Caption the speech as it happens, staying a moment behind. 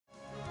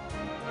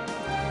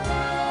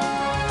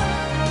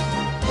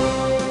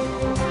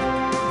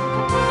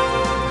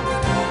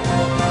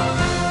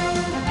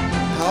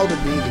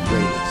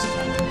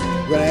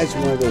going to answer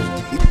one of those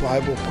deep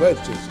Bible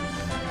questions.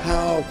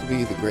 How to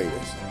be the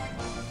greatest.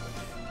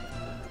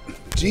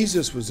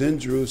 Jesus was in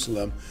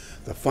Jerusalem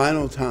the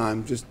final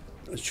time, just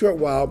a short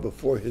while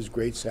before his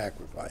great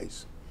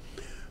sacrifice.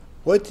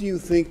 What do you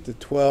think the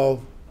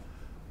 12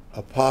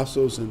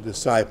 apostles and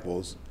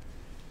disciples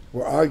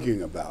were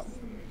arguing about?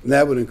 And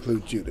that would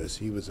include Judas.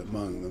 He was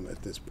among them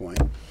at this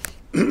point.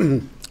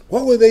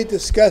 What were they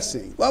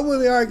discussing? What were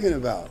they arguing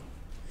about?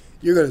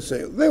 You're going to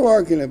say, they were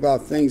arguing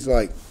about things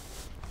like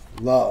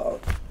love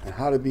and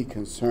how to be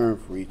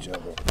concerned for each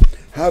other,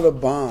 how to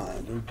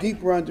bond, or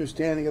deeper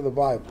understanding of the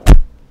Bible.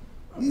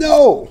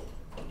 No!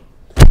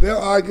 They're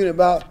arguing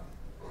about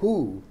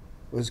who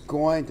was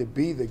going to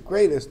be the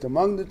greatest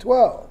among the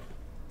 12.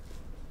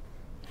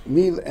 And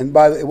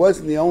it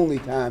wasn't the only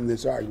time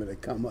this argument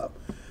had come up,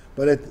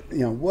 but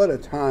what a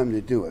time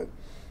to do it.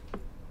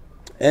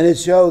 And it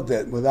showed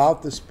that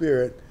without the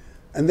Spirit,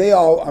 and they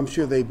all, I'm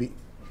sure they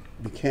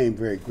became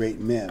very great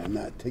men. I'm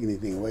not taking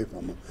anything away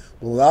from them.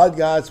 But without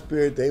God's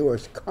Spirit, they were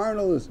as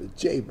carnal as a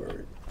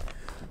jaybird.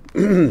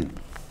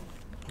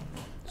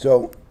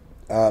 So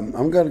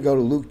I'm going to go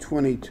to Luke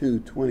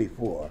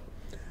 22:24.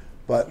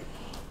 But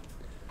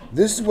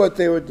this is what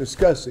they were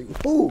discussing.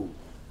 Who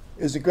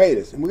is the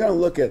greatest? And we're going to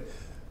look at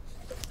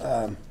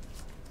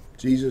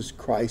Jesus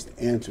Christ's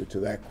answer to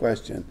that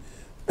question.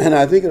 And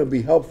I think it'll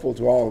be helpful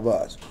to all of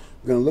us.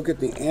 We're going to look at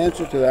the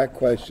answer to that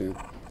question.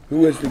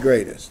 Who is the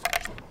greatest?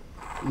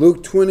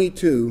 Luke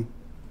 22,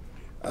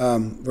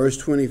 verse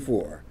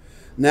 24.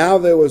 Now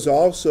there was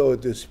also a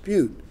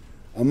dispute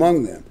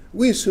among them.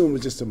 We assume it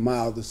was just a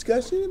mild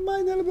discussion. It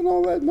might not have been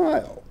all that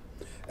mild.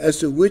 As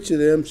to which of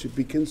them should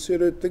be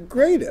considered the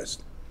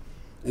greatest.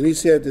 And he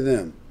said to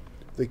them,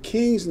 the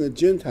kings and the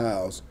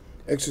Gentiles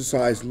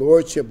exercise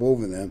lordship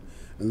over them,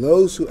 and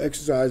those who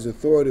exercise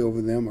authority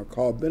over them are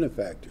called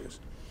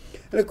benefactors.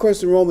 And of course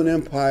the Roman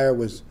Empire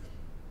was,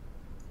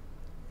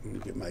 let me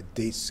get my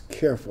dates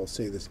careful,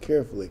 say this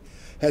carefully,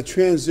 had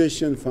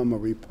transitioned from a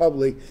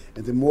republic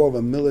into more of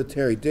a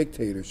military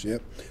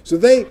dictatorship. So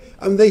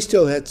they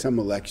still had some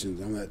elections.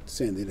 I'm not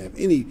saying they didn't have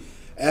any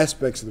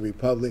aspects of the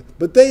republic,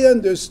 but they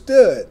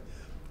understood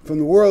from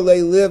the world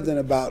they lived in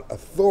about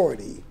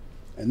authority.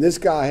 And this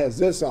guy has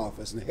this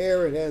office, and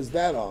Herod has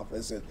that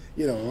office, and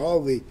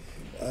all the.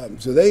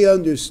 So they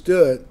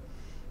understood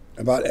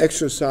about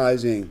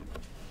exercising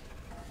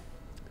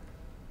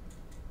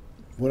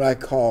what I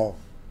call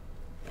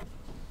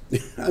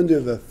under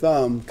the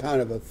thumb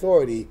kind of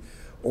authority,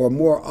 or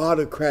more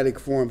autocratic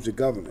forms of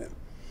government.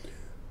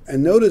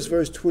 And notice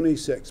verse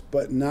 26,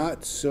 but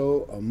not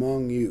so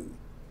among you.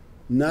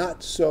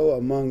 Not so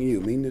among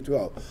you, meaning the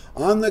 12.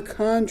 On the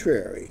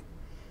contrary,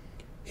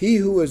 he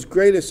who is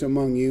greatest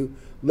among you,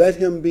 let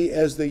him be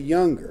as the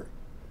younger,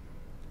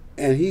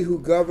 and he who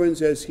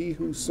governs as he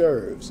who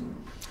serves.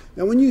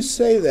 Now when you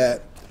say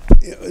that,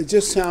 it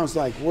just sounds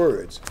like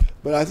words,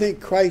 but I think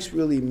Christ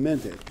really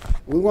meant it.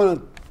 We want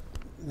to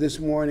this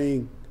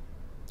morning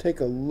take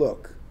a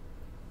look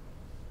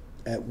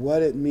at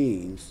what it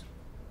means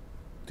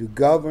to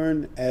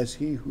govern as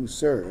he who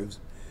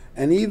serves,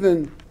 and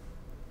even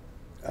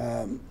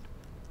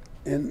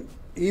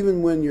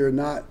when you're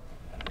not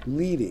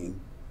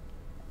leading,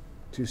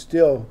 to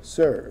still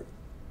serve.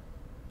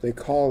 They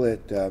call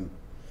it,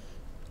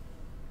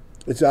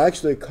 it's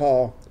actually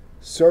called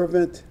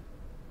servant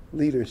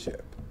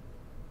leadership.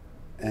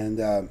 And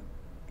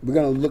we're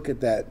going to look at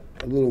that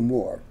a little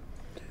more.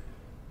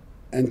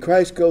 And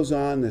Christ goes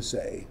on to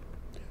say,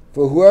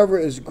 for whoever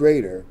is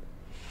greater,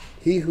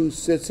 he who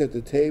sits at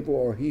the table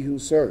or he who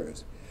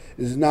serves,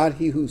 is not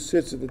he who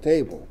sits at the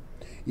table.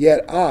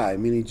 Yet I,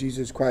 meaning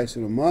Jesus Christ,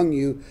 am among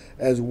you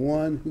as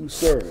one who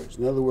serves.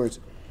 In other words,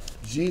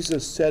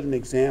 Jesus set an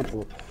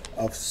example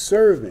of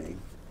serving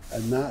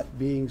and not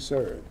being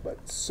served,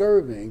 but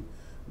serving,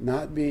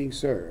 not being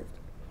served.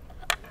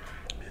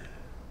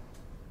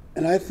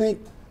 And I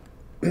think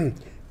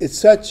it's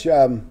such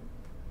an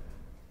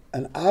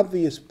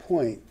obvious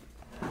point,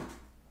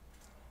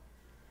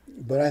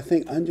 but I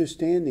think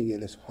understanding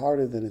it is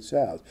harder than it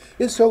sounds.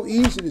 It's so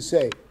easy to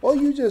say, oh,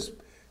 you just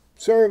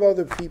serve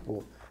other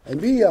people and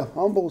be a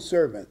humble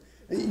servant.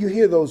 You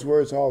hear those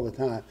words all the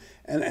time.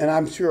 And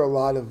I'm sure a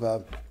lot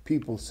of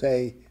people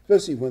say,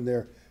 especially when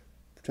they're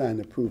trying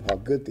to prove how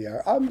good they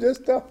are, I'm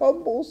just a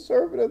humble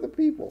servant of the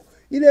people.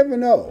 You never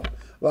know.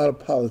 A lot of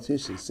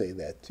politicians say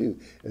that too.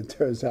 It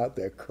turns out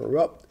they're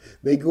corrupt.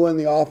 They go in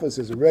the office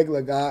as a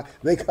regular guy.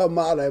 They come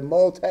out a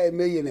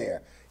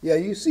multi-millionaire. Yeah,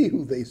 you see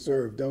who they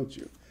serve, don't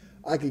you?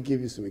 I could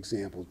give you some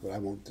examples, but I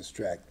won't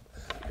distract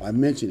by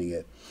mentioning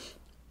it.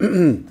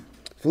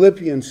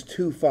 Philippians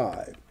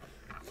 2:5.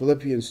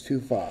 Philippians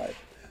 2:5.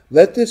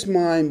 Let this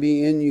mind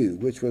be in you,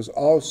 which was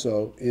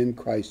also in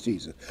Christ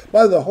Jesus.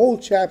 By the whole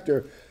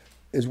chapter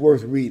is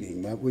worth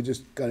reading. We're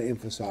just going to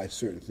emphasize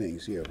certain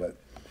things here. But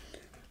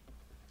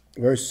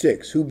verse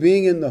 6, who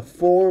being in the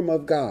form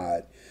of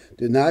God,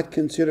 did not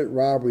consider it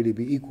robbery to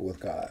be equal with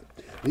God.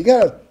 You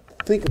got to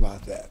think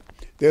about that.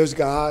 There's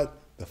God,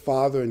 the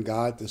Father and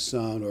God the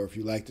Son, or if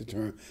you like the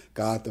term,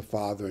 God the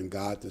Father and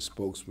God the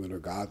spokesman, or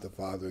God the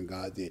Father and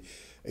God the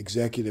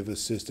executive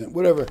assistant,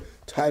 whatever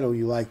title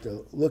you like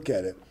to look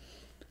at it.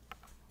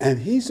 And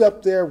he's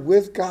up there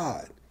with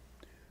God.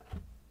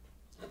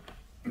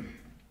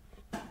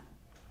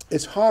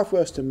 It's hard for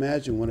us to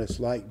imagine what it's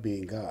like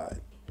being God,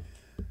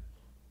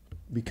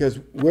 because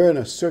we're in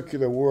a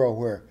circular world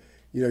where,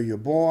 you're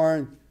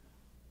born,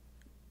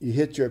 you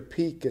hit your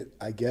peak at,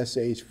 I guess,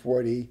 age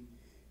 40,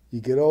 you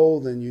get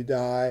old and you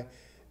die,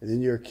 and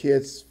then your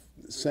kids,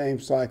 same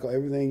cycle,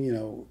 everything,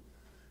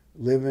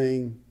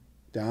 living,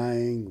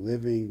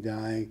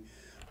 dying.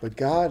 But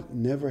God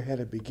never had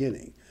a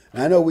beginning.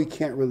 And I know we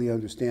can't really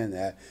understand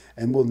that,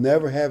 and we'll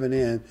never have an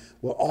end.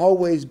 We'll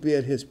always be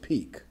at his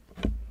peak.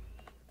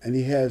 And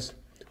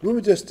we were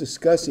just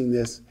discussing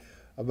this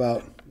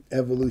about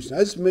evolution. I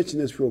just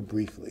mentioned this real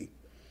briefly.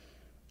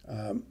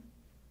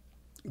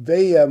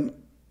 They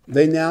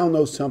now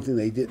know something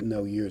they didn't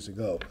know years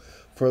ago.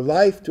 For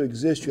life to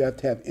exist, you have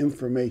to have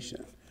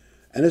information.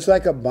 And it's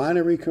like a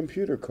binary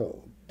computer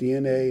code,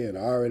 DNA and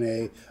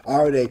RNA.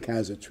 RNA kind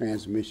of a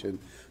transmission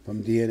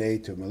from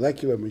DNA to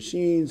molecular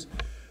machines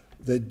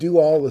that do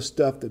all the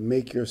stuff that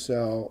make your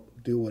cell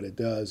do what it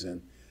does.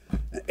 And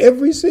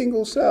every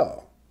single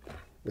cell.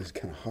 It's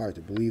kind of hard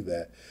to believe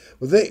that.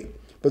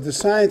 But the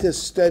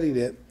scientists studied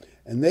it,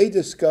 and they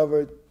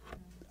discovered,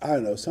 I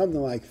don't know,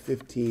 something like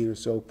 15 or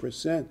so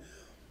 %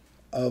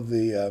 of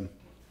the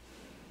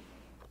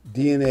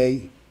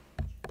DNA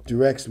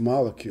directs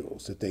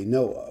molecules that they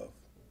know of.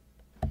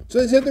 So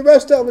they said the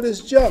rest of it is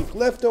junk,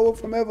 left over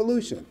from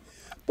evolution.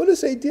 But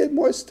as they did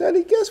more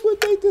study, guess what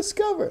they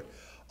discovered?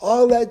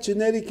 All that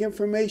genetic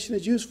information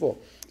is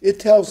useful. It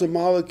tells the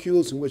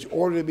molecules in which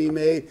order to be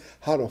made,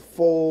 how to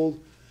fold,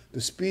 the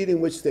speed in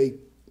which they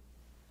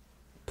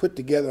put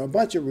together a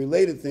bunch of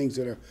related things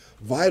that are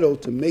vital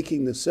to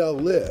making the cell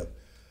live.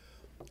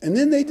 And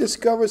then they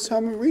discovered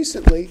something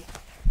recently,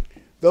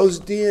 those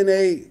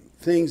DNA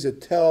things that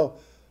tell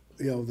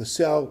the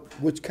cell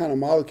which kind of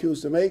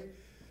molecules to make,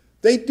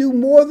 they do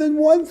more than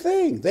one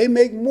thing. They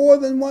make more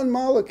than one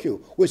molecule,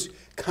 which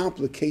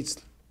complicates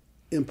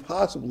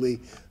impossibly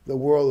the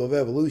world of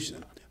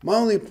evolution. My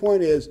only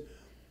point is,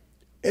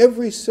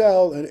 every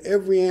cell and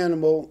every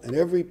animal and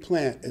every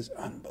plant is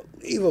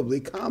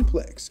unbelievably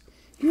complex.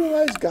 You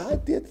realize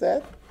God did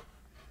that?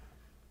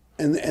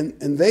 And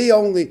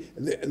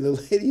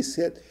the lady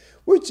said,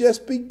 we're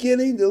just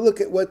beginning to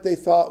look at what they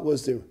thought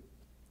was the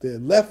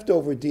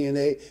leftover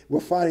DNA. We're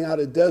finding out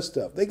it does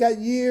stuff. They got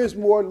years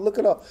more to look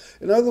at all.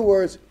 In other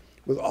words,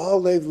 with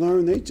all they've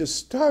learned, they just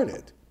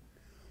started.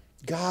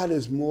 God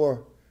is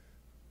more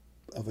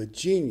of a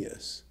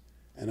genius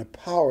and a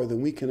power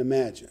than we can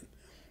imagine.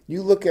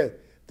 You look at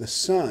the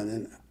sun,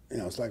 and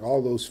it's like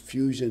all those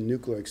fusion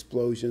nuclear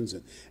explosions,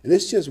 and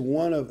it's just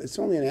it's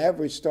only an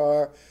average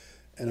star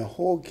and a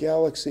whole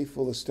galaxy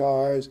full of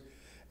stars,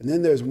 and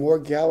then there's more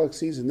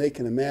galaxies than they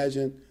can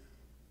imagine.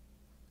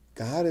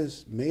 God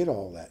has made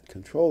all that,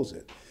 controls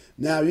it.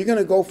 Now, you're going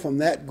to go from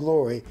that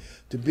glory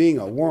to being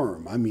a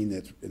worm. I mean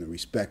that in a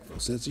respectful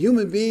sense. A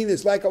human being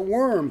is like a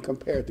worm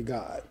compared to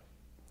God.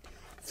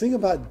 Think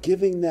about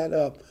giving that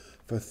up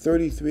for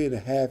 33 and a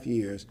half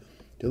years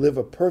to live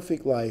a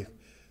perfect life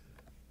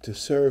to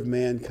serve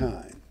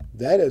mankind.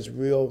 That is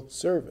real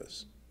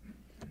service.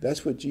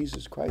 That's what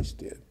Jesus Christ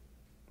did.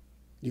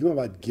 You're going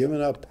about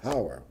giving up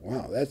power.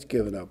 Wow, that's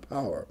giving up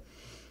power.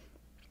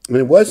 And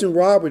it wasn't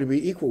robbery to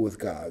be equal with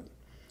God.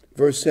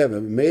 Verse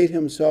 7, made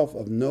himself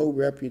of no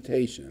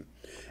reputation.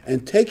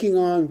 And taking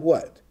on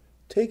what?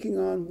 Taking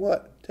on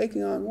what?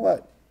 Taking on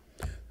what?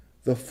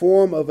 The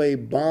form of a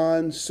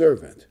bond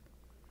servant.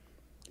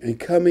 And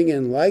coming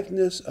in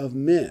likeness of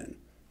men.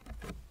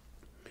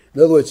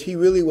 In other words, he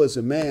really was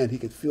a man. He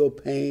could feel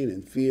pain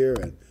and fear,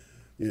 and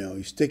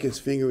you stick his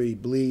finger and he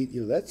bleed.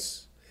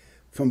 That's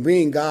from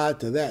being God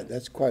to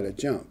that's quite a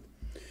jump.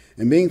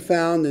 And being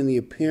found in the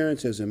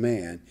appearance as a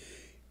man,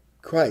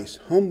 Christ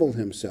humbled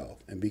himself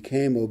and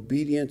became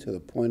obedient to the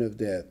point of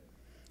death,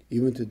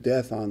 even to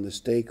death on the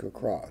stake or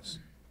cross.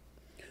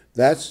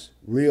 That's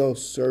real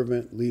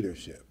servant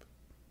leadership.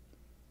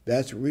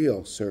 That's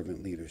real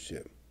servant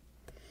leadership.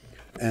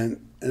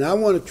 And I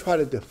want to try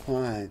to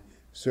define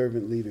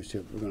servant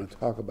leadership. We're going to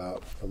talk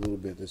about a little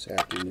bit this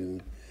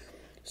afternoon.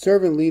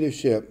 Servant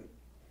leadership,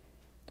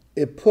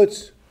 it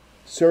puts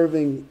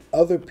serving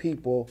other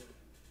people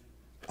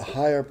a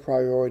higher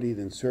priority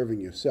than serving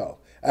yourself.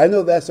 I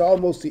know that's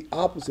almost the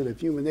opposite of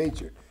human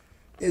nature.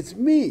 It's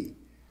me.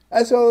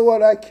 That's all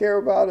what I care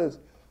about is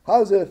how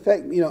does it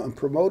affect me? And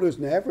promoters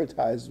and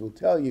advertisers will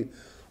tell you,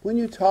 when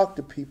you talk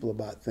to people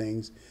about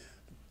things,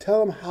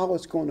 tell them how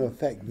it's going to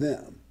affect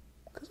them.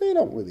 Because they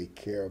don't really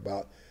care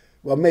about,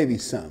 well, maybe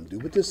some do,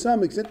 but to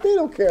some extent, they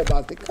don't care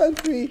about the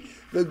country,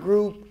 the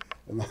group,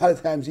 and a lot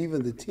of times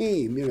even the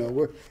team.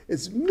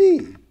 It's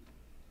me.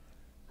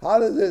 How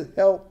does it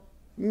help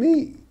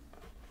me?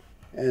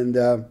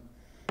 And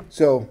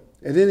so,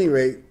 at any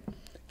rate,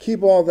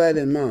 keep all that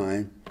in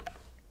mind.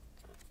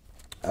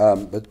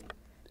 But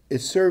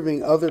it's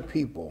serving other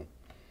people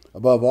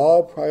above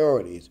all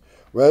priorities,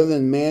 rather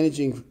than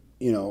managing,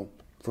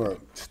 for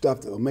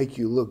stuff that will make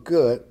you look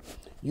good,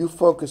 you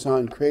focus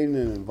on creating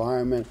an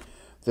environment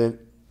that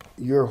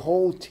your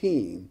whole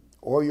team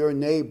or your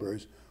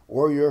neighbors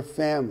or your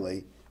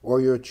family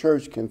or your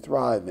church can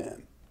thrive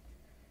in.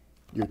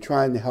 You're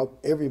trying to help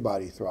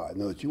everybody thrive.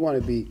 In other words, you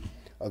want to be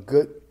a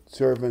good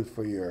servant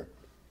for your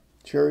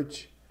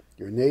church,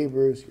 your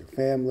neighbors, your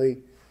family,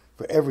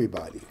 for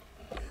everybody.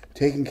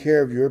 Taking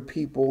care of your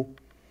people,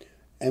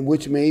 and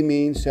which may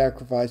mean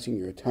sacrificing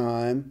your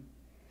time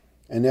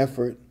and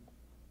effort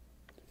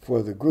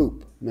for the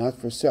group, not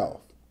for self.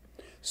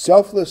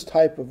 Selfless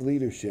type of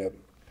leadership,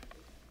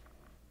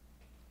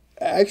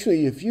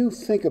 actually, if you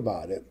think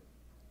about it,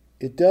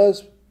 it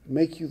does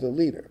make you the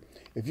leader.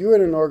 If you're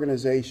in an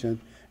organization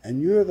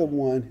and you're the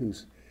one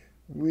who's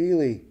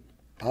really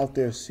out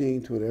there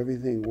seeing to it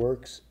everything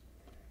works,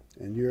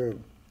 and you're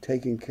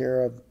taking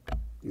care of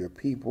your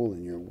people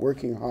and you're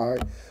working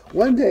hard,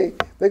 one day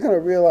they're going to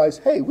realize,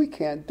 hey, we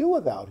can't do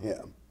without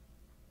him.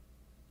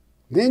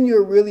 Then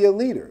you're really a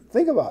leader.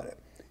 Think about it.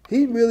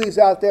 He really is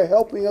out there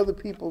helping other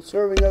people,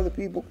 serving other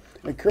people,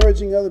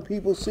 encouraging other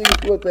people, seeing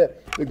to it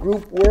that the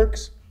group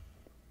works.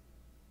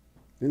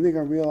 Then they're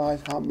going to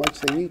realize how much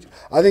they need you.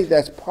 I think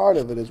that's part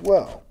of it as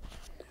well.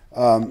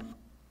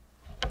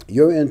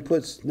 Your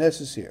input's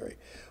necessary.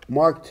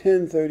 Mark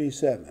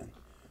 10:37.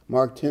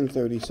 Mark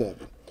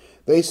 10:37.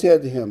 They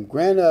said to him,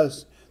 grant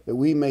us that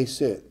we may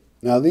sit.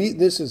 Now,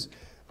 this is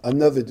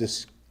another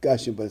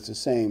discussion, but it's the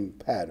same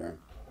pattern,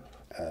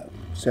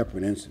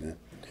 separate incident.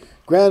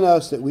 Grant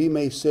us that we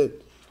may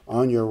sit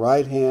on your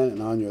right hand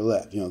and on your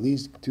left.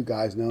 These two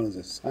guys known as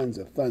the sons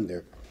of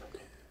thunder.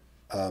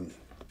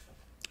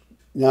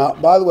 Now,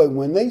 by the way,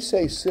 when they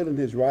say sit in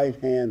his right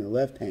hand and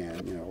left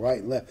hand, right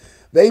and left,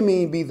 they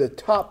mean be the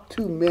top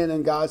two men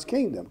in God's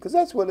kingdom, because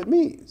that's what it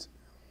means.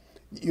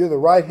 You're the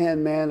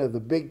right-hand man of the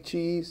big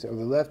cheese, or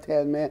the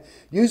left-hand man.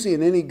 Usually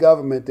in any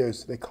government,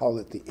 they call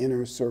it the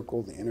inner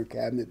circle, the inner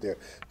cabinet. There are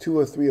 2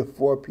 or 3 or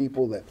 4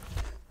 people that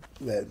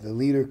the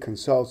leader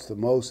consults the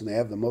most, and they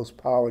have the most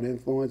power and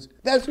influence.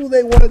 That's who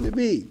they wanted to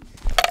be.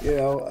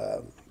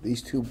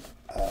 These two,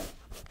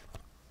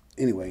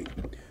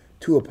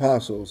 two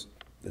apostles,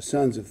 the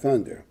sons of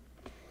thunder.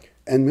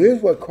 And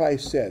here's what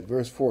Christ said,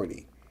 verse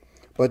 40.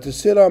 But to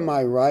sit on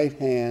my right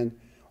hand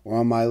or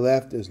on my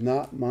left is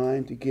not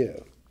mine to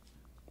give.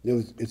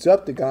 It's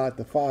up to God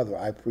the Father,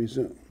 I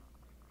presume.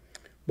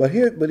 But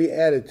he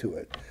added to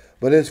it,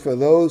 but it's for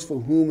those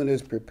for whom it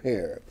is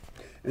prepared.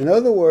 In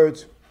other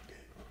words,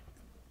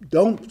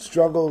 don't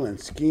struggle and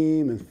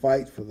scheme and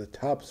fight for the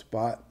top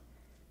spot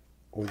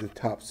or the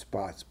top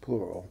spots,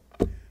 plural.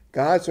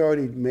 God's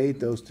already made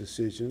those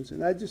decisions,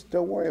 and I just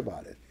don't worry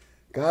about it.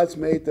 God's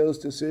made those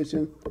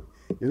decisions.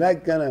 You're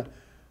not going to,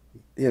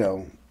 in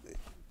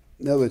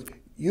other words,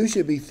 you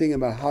should be thinking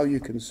about how you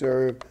can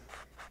serve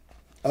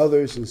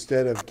others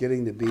instead of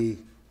getting to be,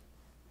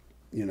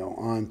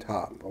 on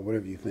top or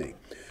whatever you think.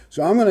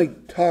 So I'm going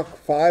to talk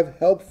 5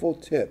 helpful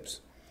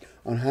tips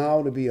on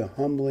how to be a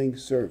humbling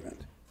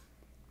servant.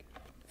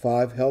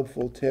 5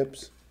 helpful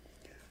tips.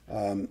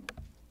 At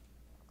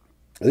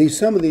least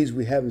some of these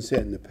we haven't said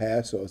in the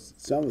past, so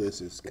some of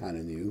this is kind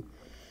of new.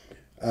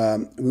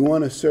 We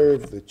want to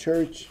serve the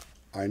church,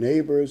 our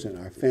neighbors, and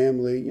our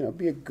family.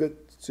 Be a good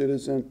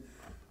citizen,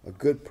 a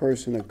good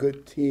person, a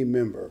good team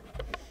member.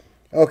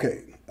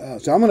 Okay.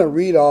 So I'm going to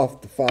read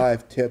off the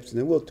 5 tips, and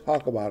then we'll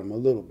talk about them a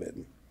little bit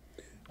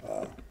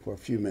for a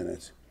few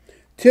minutes.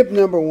 Tip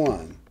number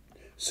 1,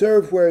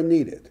 serve where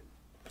needed.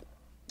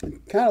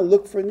 And kind of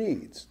look for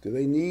needs. Do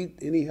they need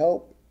any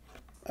help?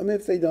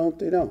 If they don't,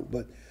 they don't.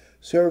 But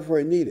serve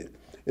where needed.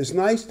 It's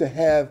nice to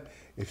have,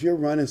 if you're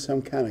running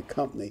some kind of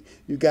company,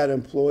 you've got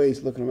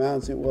employees looking around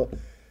and saying, well,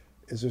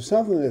 is there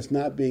something that's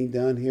not being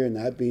done here,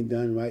 not being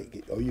done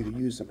right, or you could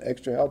use some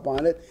extra help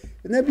on it?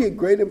 Wouldn't that be a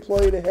great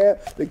employee to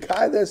have? The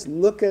guy that's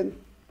looking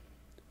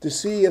to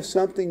see if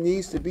something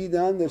needs to be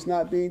done that's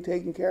not being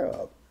taken care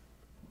of.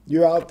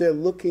 You're out there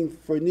looking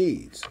for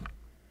needs.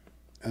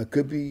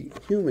 Could be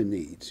human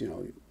needs,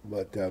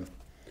 But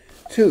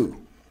 2,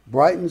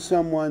 brighten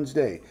someone's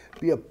day.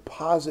 Be a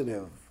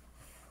positive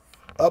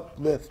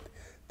uplift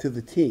to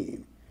the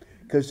team.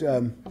 Because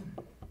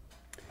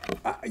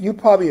you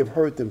probably have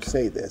heard them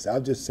say this.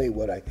 I'll just say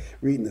what I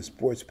read in the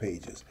sports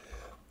pages.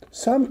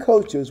 Some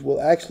coaches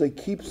will actually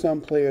keep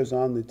some players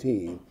on the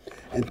team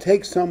and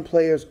take some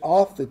players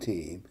off the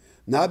team,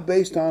 not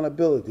based on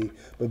ability,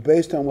 but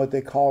based on what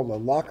they call the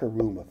locker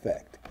room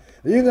effect.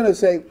 And you're going to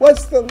say,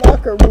 what's the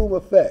locker room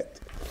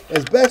effect?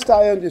 As best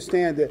I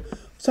understand it,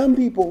 some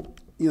people,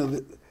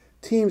 the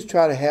teams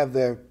try to have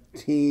their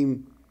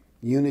team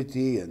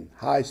unity and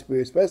high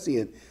spirit,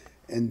 especially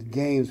in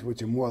games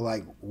which are more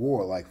like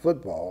war, like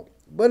football,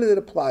 but it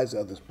applies to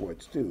other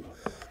sports too.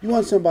 You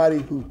want somebody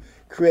who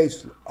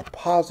creates a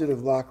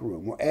positive locker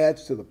room, or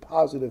adds to the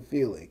positive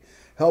feeling,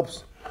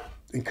 helps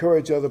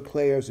encourage other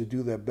players to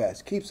do their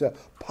best, keeps a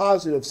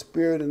positive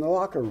spirit in the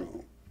locker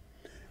room.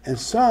 And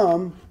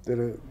some that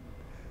are,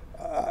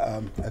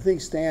 I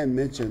think Stan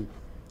mentioned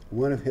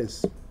one of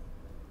his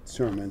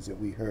sermons that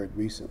we heard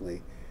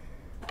recently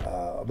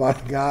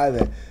about a guy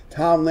that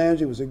Tom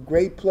Landry was a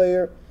great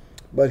player,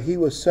 but he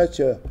was such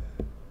a,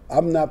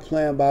 I'm not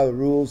playing by the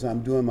rules,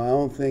 I'm doing my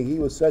own thing. He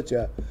was such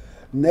a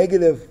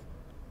negative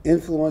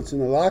influence in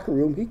the locker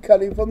room, he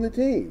cut him from the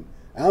team.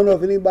 I don't know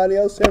if anybody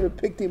else ever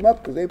picked him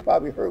up because they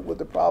probably heard what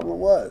the problem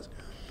was.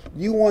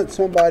 You want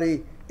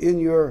somebody in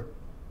your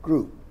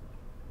group,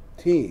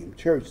 team,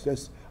 church,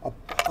 that's a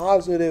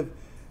positive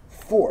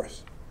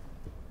force,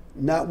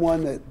 not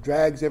one that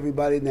drags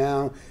everybody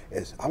down.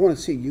 I want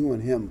to see you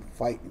and him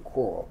fight and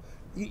quarrel.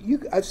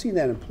 I've seen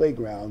that in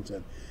playgrounds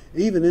and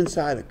even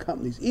inside of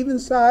companies, even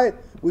inside,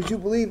 would you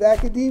believe,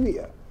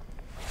 academia.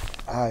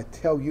 I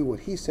tell you what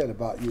he said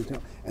about you,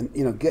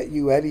 and get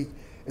you at each.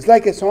 It's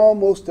like it's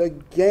almost a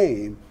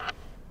game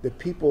that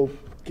people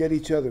get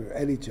each other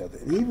at each other,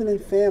 and even in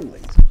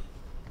families.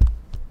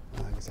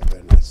 I guess I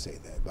better not say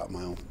that about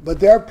my own. But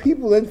there are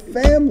people in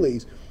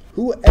families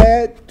who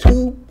add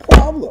to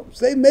problems.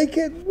 They make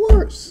it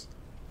worse.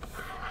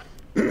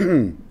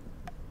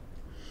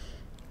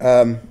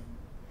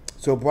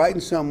 So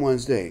brighten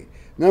someone's day.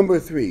 Number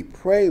 3,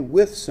 pray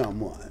with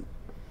someone.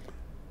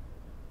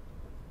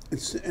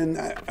 And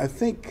I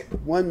think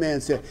one man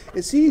said,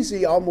 it's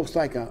easy, almost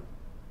like an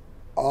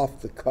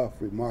off-the-cuff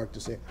remark to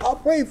say, I'll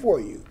pray for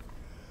you.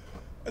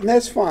 And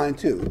that's fine,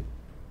 too.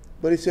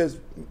 But he says,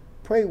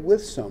 pray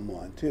with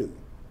someone, too.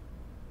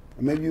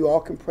 And maybe you all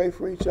can pray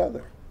for each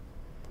other.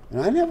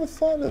 And I never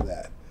thought of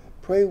that.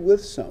 Pray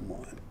with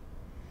someone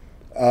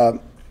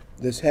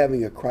that's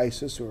having a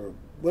crisis or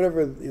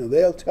whatever,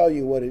 they'll tell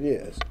you what it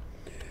is.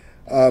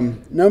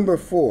 Number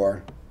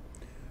 4,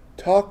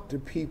 talk to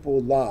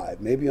people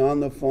live, maybe on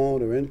the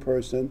phone or in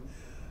person.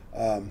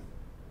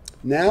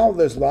 Now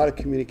there's a lot of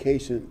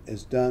communication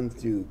is done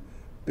through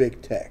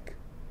big tech.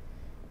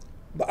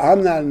 But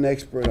I'm not an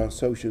expert on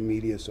social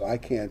media, so I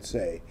can't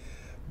say.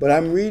 But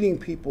I'm reading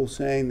people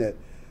saying that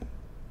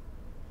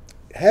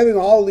having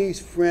all these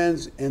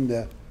friends in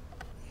the,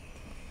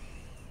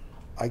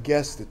 I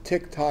guess, the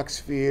TikTok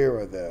sphere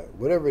or the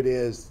whatever it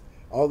is,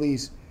 all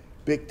these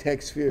big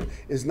tech spheres,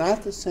 is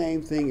not the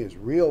same thing as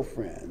real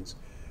friends.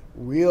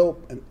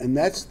 And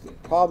that's the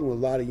problem with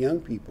a lot of young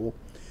people.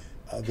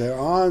 They're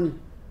on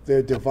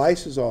their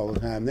devices all the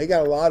time. They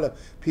got a lot of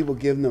people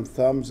giving them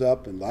thumbs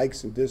up and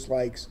likes and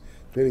dislikes,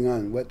 depending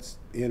on what's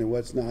in and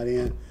what's not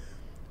in.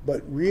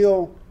 But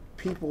real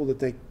people that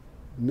they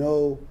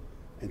know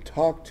and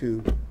talk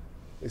to,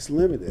 it's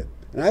limited.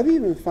 And I've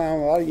even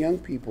found a lot of young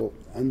people,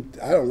 I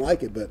don't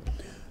like it, but,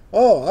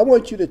 I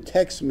want you to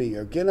text me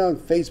or get on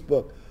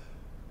Facebook.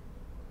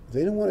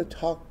 They don't want to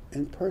talk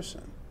in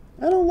person.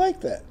 I don't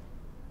like that.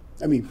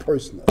 I mean,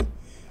 personally.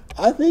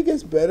 I think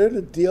it's better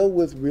to deal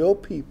with real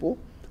people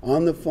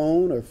on the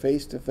phone or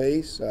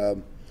face-to-face.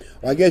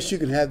 I guess you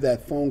can have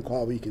that phone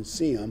call where you can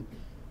see them.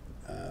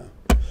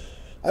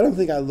 I don't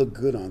think I look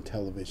good on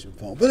television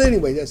phone. But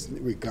anyway, that's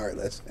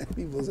regardless.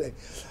 People say,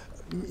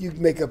 you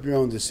can make up your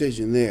own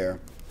decision there.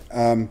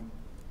 And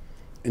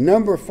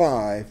number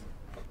 5,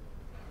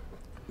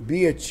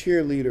 be a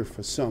cheerleader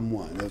for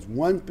someone. There's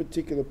one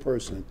particular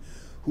person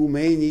who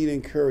may need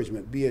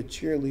encouragement. Be a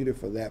cheerleader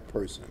for that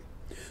person.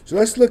 So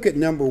let's look at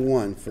number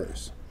 1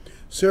 first.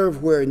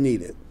 Serve where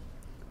needed.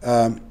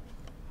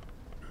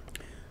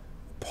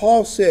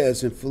 Paul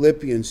says in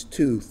Philippians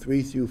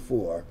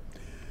 2:3-4,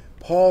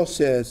 Paul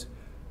says,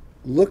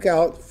 look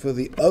out for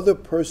the other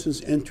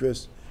person's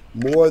interest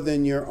more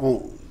than your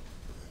own.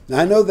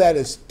 Now, I know that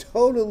is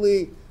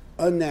totally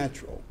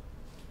unnatural.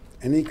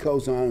 And he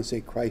goes on and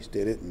say Christ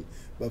did it.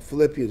 But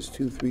Philippians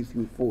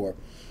 2:3-4,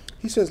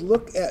 he says,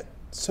 look at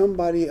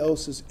somebody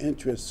else's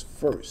interests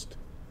first.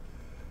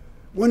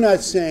 We're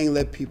not saying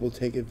let people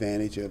take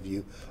advantage of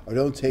you or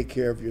don't take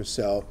care of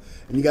yourself.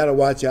 And you got to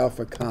watch out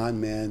for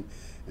con men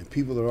and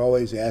people that are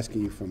always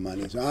asking you for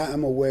money. So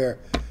I'm aware,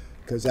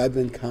 because I've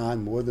been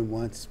conned more than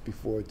once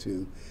before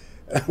too.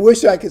 I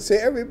wish I could say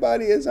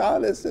everybody is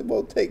honest and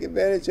won't take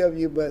advantage of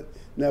you, but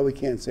no, we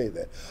can't say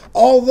that.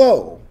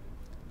 Although,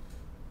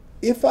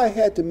 if I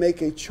had to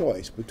make a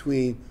choice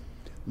between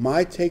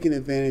my taking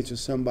advantage of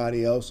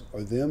somebody else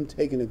or them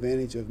taking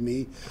advantage of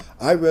me,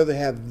 I'd rather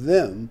have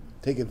them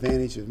take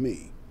advantage of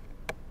me.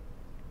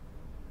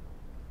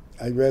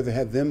 I'd rather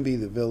have them be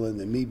the villain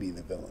than me be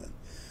the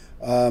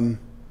villain.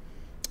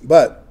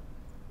 But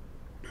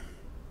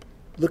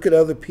look at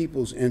other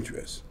people's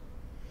interests.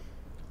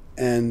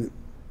 And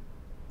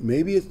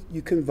maybe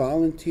you can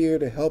volunteer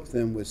to help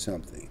them with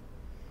something.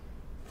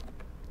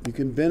 You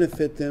can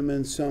benefit them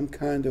in some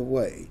kind of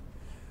way.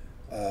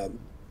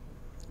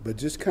 But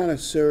just kind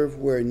of serve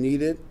where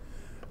needed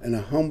in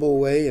a humble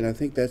way, and I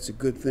think that's a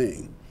good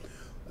thing.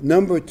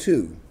 Number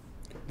 2,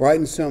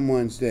 brighten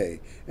someone's day.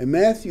 In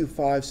Matthew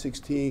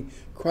 5:16,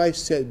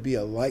 Christ said, be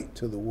a light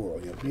to the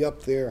world. Be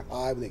up there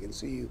high where they can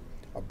see you,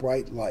 a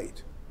bright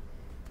light.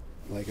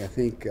 Like I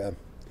think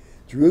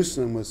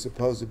Jerusalem was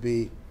supposed to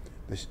be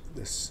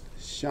the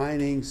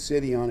shining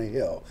city on a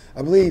hill.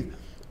 I believe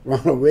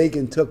Ronald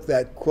Reagan took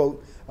that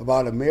quote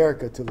about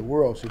America to the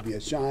world should be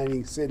a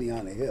shining city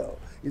on a hill.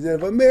 He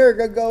said, if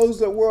America goes,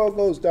 the world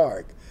goes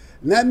dark.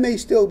 And that may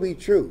still be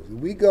true.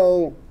 We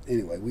go,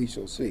 anyway, we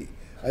shall see.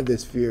 I have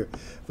this fear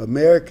if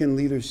American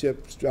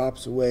leadership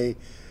drops away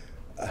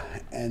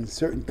and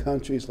certain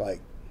countries like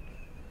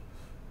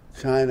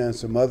China and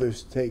some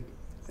others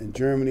and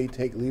Germany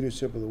take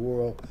leadership of the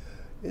world,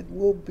 it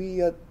will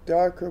be a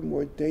darker,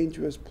 more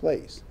dangerous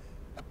place.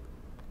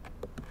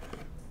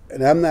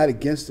 And I'm not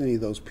against any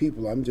of those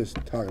people. I'm just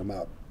talking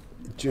about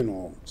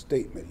general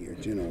statement here,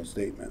 general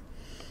statement.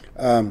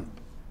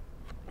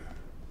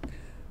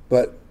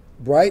 But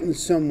brighten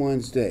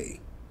someone's day.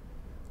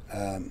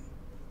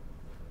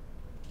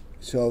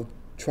 So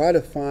try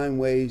to find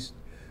ways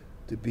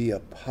to be a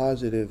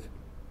positive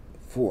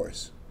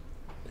force.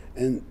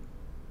 And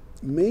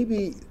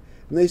maybe,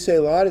 and they say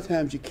a lot of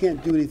times you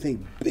can't do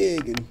anything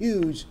big and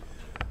huge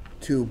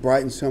to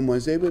brighten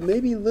someone's day, but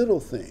maybe little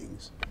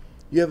things.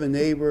 You have a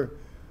neighbor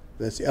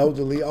that's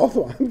elderly,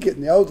 although I'm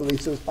getting elderly,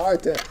 so it's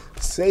hard to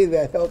say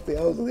that, help the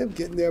elderly. I'm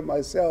getting there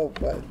myself.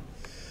 But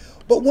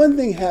one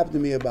thing happened to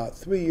me about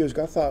 3 years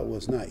ago. I thought it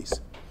was nice.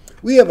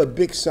 We have a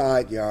big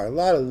side yard, a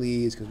lot of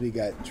leaves because we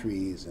got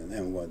trees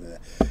and whatnot.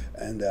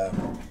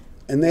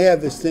 And they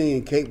have this thing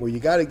in Cape where you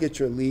got to get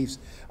your leaves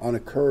on a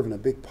curve in a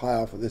big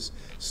pile for this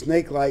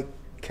snake-like,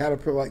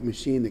 caterpillar-like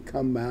machine to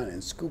come out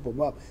and scoop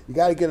them up. You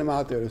got to get them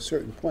out there at a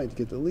certain point to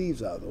get the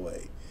leaves out of the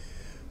way.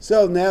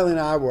 So Natalie and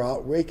I were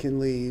out raking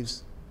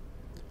leaves.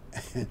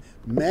 And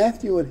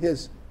Matthew and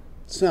his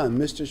son,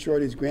 Mr.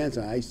 Shorty's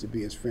grandson, I used to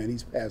be his friend,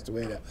 he's passed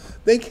away now,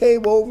 they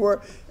came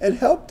over and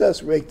helped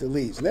us rake the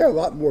leaves. And they're a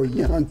lot more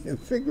young and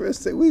vigorous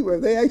than we were.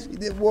 They actually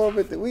did more of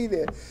it than we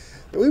did.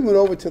 We went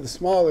over to the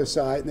smaller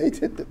side, and they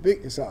did the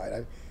bigger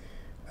side.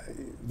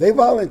 They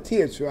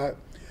volunteered, so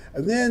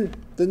and then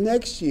the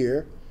next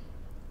year,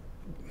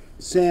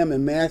 Sam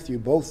and Matthew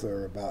both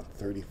are about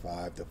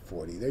 35 to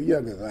 40. They're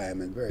younger than I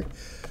am,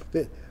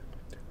 and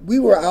we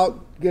were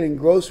out getting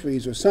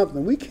groceries or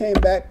something. We came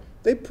back,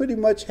 they pretty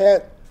much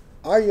had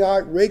our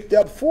yard raked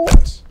up for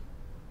us.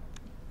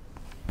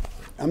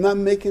 I'm not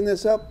making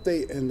this up.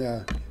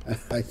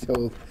 I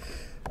told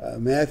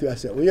Matthew, I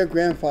said, well, your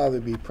grandfather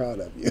would be proud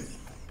of you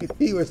if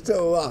he was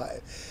still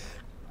alive.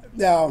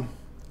 Now,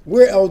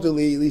 we're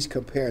elderly, at least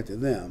compared to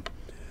them.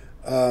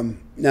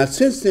 Now,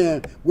 since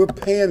then, we're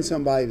paying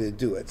somebody to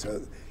do it,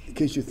 so in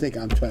case you think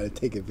I'm trying to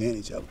take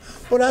advantage of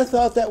them. But I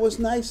thought that was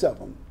nice of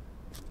them.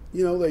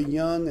 You know, they're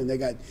young and they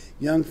got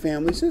young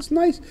families. It's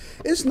nice.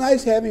 It's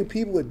nice having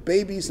people with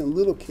babies and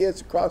little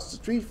kids across the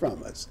street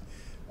from us.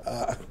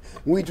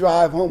 When we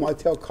drive home, I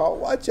tell Carl,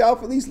 watch out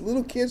for these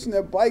little kids and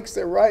their bikes.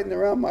 They're riding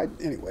around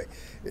Anyway,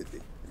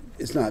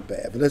 it's not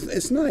bad, but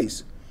it's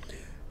nice.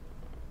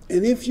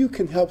 And if you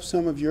can help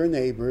some of your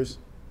neighbors,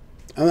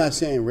 I'm not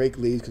saying rake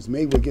leaves because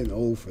maybe we're getting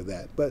old for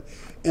that, but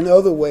in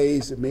other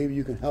ways that maybe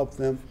you can help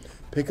them,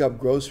 pick up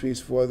groceries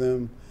for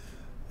them,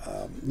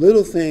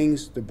 little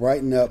things to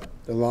brighten up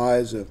the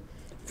lives of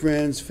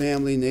friends,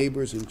 family,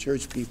 neighbors, and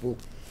church people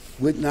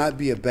would not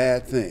be a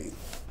bad thing.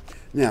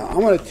 Now, I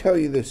want to tell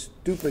you this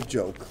stupid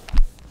joke.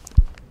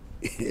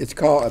 It's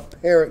called A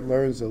Parrot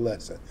Learns a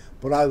Lesson,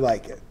 but I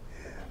like it.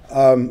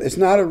 It's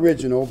not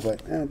original,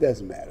 but it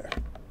doesn't matter.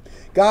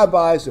 Guy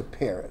buys a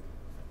parrot,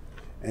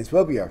 and it's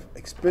probably an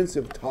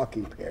expensive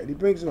talking parrot. He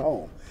brings it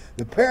home.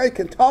 The parrot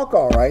can talk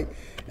all right,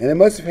 and it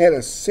must have had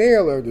a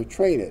sailor to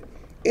train it.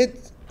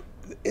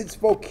 Its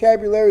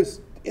vocabulary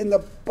is in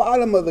the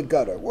bottom of the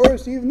gutter.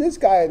 Worse, even this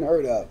guy hadn't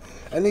heard of.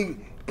 And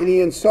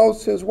he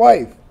insults his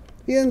wife.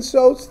 He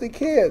insults the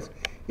kids.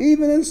 He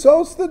even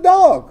insults the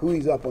dog, who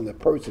he's up on the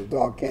perch. The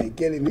dog can't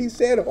get him. He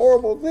said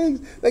horrible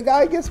things. The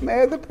guy gets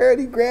mad. The parrot,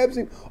 he grabs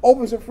him,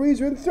 opens the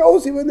freezer, and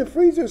throws him in the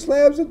freezer,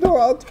 slams the door.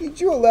 I'll teach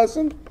you a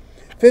lesson.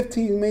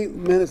 15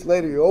 minutes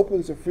later, he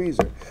opens the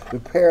freezer. The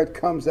parrot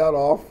comes out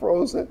all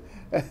frozen.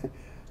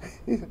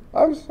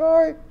 I'm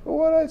sorry for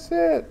what I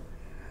said.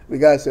 The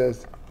guy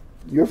says,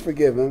 you're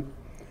forgiven,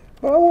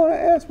 but I want to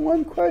ask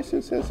one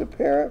question, says the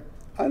parrot.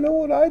 I know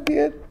what I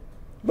did,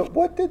 but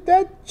what did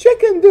that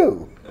chicken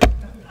do?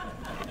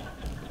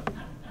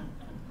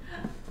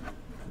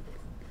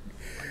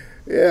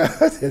 Yeah,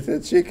 what did the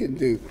chicken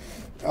do?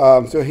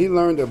 So he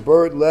learned a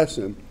bird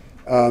lesson.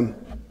 And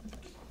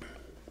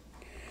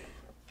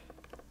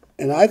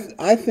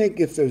I think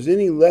if there's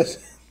any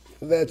lesson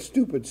for that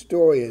stupid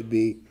story, it'd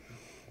be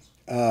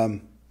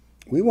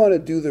we want to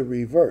do the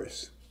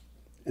reverse.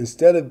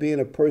 Instead of being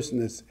a person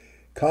that's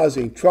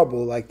causing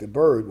trouble like the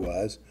bird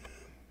was,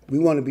 we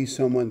want to be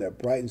someone that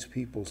brightens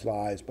people's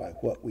lives by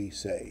what we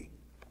say.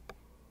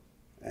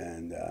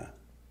 And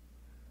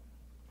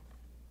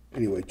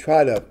anyway,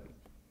 try to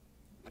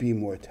be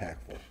more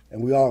tactful.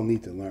 And we all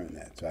need to learn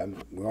that. So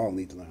we all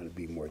need to learn how to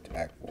be more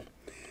tactful.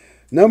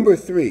 Number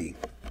 3,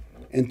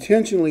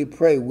 intentionally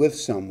pray with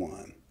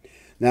someone.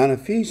 Now in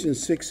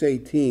Ephesians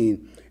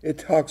 6:18, it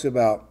talks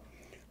about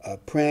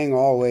praying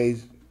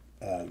always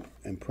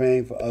and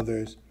praying for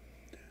others.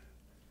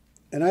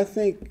 And I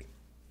think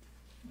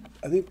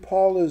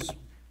Paul is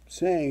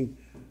saying,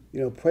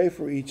 pray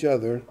for each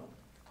other,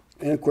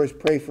 and of course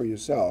pray for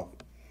yourself.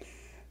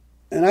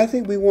 And I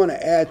think we want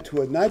to add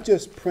to it, not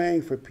just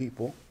praying for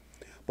people,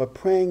 but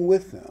praying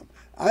with them.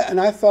 And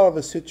I thought of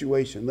a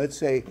situation. Let's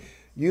say,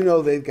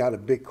 they've got a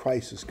big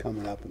crisis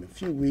coming up in a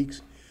few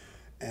weeks,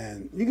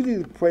 and you can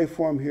either pray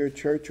for them here at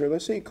church, or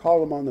let's say you call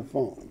them on the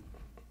phone,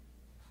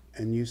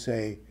 and you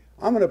say,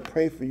 I'm going to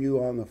pray for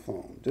you on the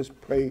phone. Just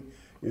pray,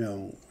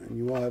 and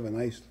you all have a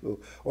nice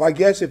little, or I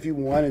guess if you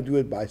want to do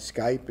it by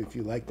Skype, if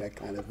you like that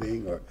kind of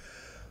thing,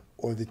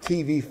 or the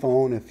TV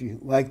phone, if you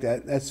like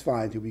that, that's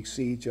fine till we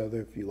see each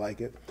other if you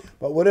like it.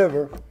 But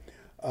whatever,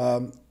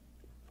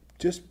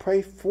 just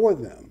pray for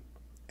them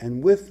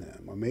and with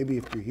them. Or maybe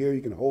if you're here,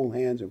 you can hold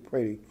hands and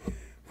pray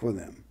for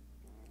them.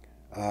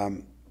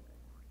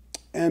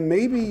 And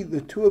maybe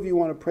the two of you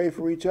want to pray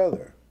for each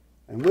other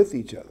and with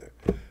each other.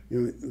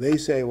 They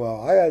say,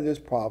 well, I got this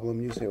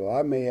problem. You say, well,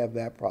 I may have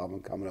that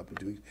problem coming up in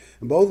 2 weeks.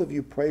 And both of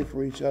you pray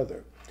for each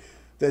other.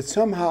 That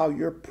somehow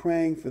you're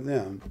praying for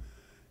them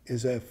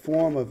is a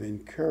form of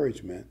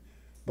encouragement.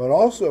 But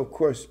also, of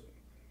course,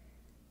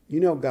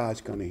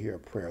 God's going to hear a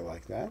prayer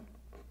like that.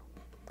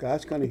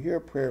 God's going to hear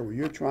a prayer where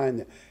you're trying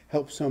to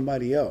help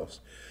somebody else.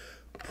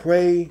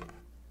 Pray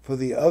for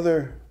the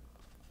other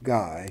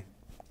guy,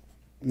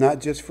 not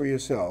just for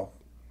yourself.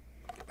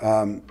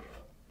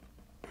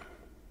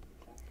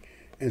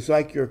 It's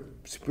like you're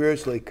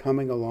spiritually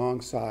coming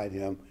alongside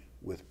him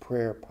with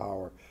prayer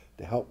power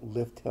to help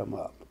lift him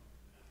up.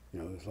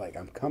 It's like,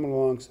 I'm coming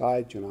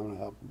alongside you and I'm going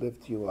to help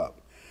lift you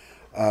up.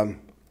 And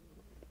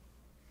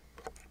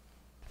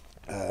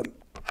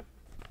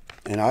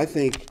I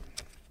think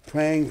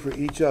praying for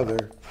each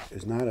other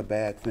is not a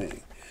bad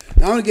thing.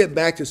 Now I want to get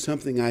back to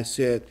something I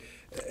said,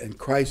 and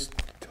Christ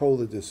told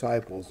the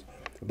disciples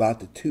about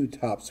the 2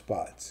 top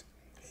spots.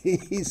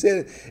 He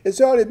said, it's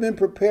already been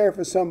prepared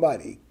for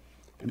somebody.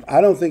 And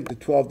I don't think the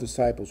 12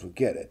 disciples would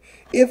get it.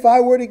 If I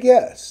were to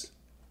guess.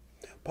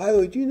 By the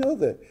way, do you know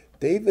that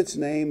David's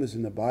name is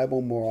in the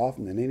Bible more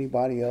often than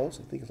anybody else?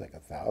 I think it's like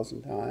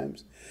 1,000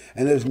 times.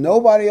 And there's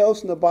nobody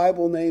else in the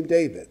Bible named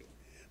David.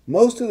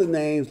 Most of the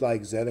names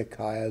like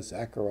Zedekiah,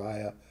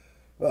 Zechariah,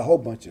 a whole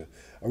bunch of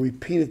are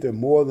repeated. They're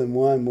more than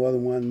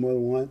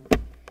one.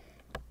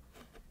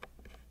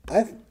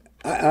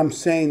 I'm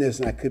saying this,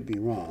 and I could be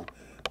wrong,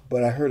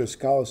 but I heard a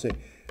scholar say,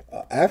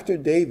 after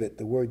David,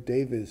 the word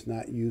David is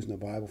not used in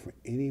the Bible for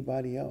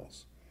anybody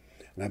else.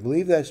 And I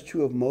believe that's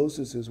true of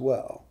Moses as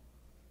well.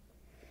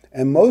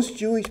 And most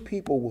Jewish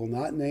people will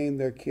not name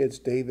their kids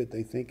David.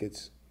 They think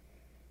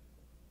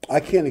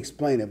I can't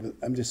explain it, but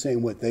I'm just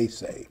saying what they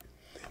say.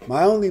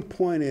 My only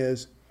point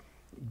is,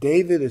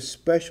 David is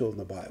special in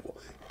the Bible.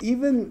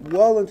 Even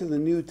well into the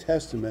New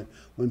Testament,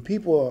 when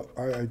people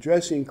are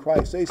addressing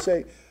Christ, they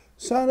say,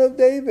 Son of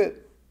David,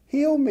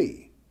 heal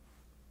me.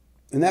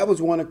 And that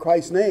was one of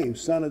Christ's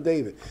names, Son of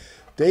David.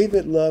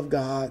 David loved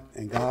God,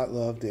 and God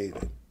loved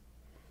David.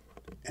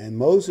 And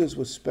Moses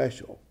was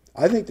special.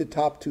 I think the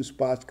top 2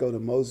 spots go to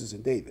Moses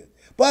and David.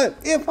 But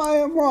if I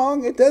am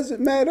wrong, it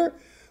doesn't matter.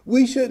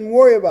 We shouldn't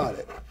worry about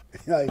it.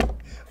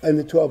 And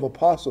the 12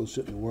 apostles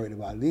shouldn't have worried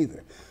about it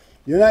either.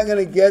 You're not going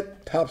to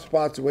get top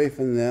spots away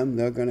from them.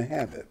 They're going to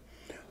have it.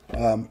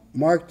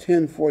 Mark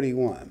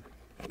 10:41.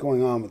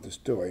 Going on with the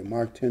story.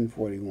 Mark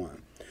 10:41.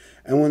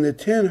 And when the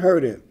 10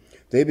 heard it,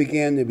 they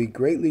began to be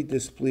greatly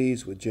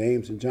displeased with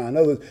James and John.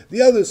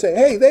 The others say,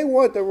 hey, they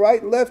want the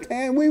right and left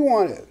hand. We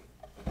want it.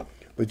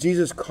 But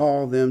Jesus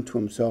called them to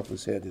himself and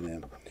said to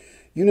them,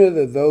 you know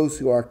that those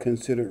who are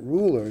considered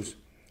rulers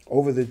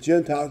over the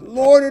Gentiles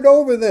lord it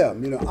over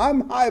them.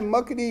 I'm high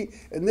muckety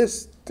in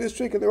this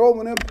district of the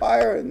Roman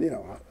Empire, and,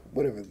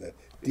 whatever the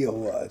deal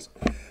was.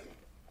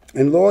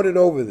 And lord it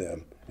over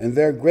them. And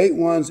their great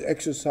ones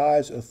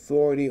exercise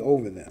authority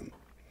over them.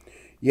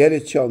 Yet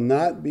it shall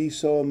not be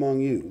so among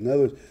you. In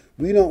other words,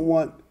 we don't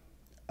want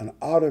an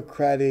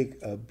autocratic,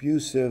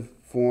 abusive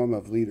form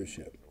of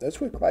leadership. That's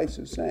what Christ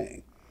is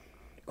saying.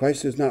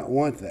 Christ does not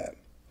want that.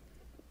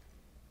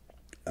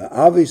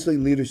 Obviously,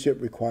 leadership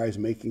requires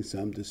making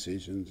some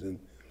decisions, and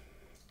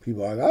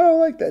people are like, I don't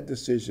like that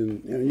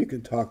decision. You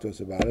can talk to us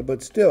about it,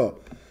 but still,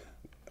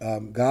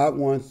 God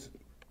wants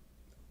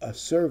a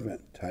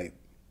servant type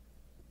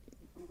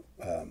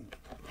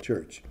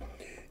church.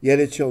 Yet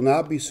it shall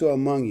not be so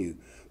among you.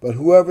 But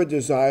whoever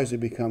desires to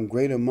become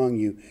great among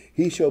you,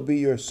 he shall be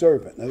your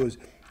servant. In other words,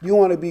 you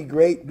want to be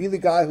great, be the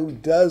guy who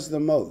does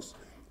the most,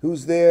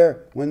 who's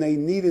there when they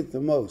need it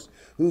the most,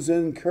 who's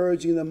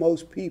encouraging the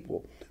most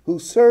people,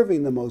 who's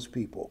serving the most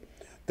people.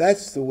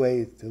 That's the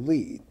way to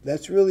lead.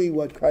 That's really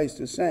what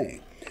Christ is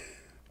saying.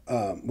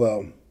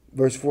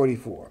 Verse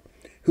 44.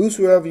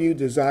 Whosoever you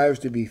desires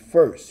to be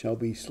first shall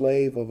be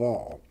slave of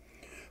all.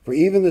 For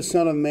even the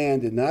Son of Man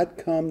did not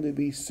come to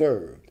be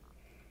served.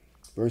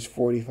 Verse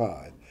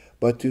 45.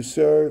 But to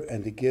serve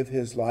and to give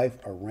his life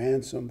a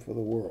ransom for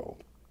the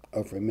world,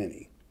 or for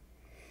many.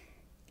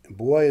 And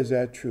boy, is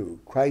that true.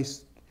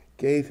 Christ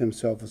gave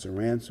himself as a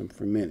ransom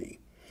for many.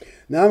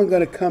 Now I'm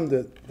going to come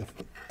to the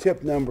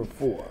tip number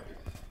 4.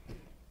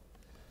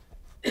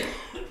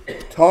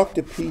 Talk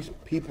to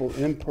people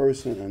in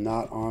person and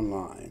not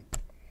online.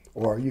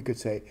 Or you could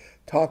say,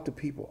 talk to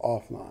people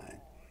offline.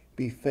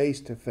 Be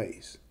face to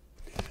face.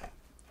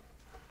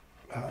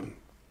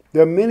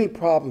 There are many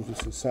problems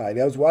with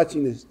society. I was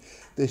watching this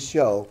this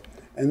show,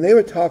 and they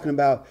were talking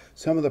about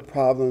some of the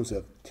problems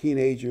of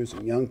teenagers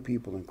and young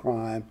people and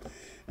crime,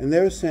 and they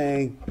were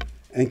saying,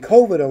 and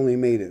COVID only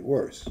made it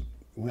worse.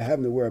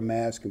 Having to wear a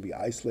mask and be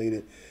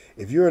isolated.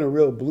 If you're in a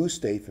real blue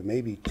state for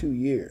maybe 2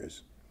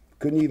 years,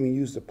 couldn't even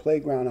use the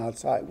playground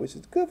outside, which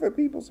is good for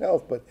people's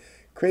health, but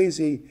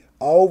crazy,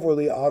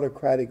 overly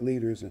autocratic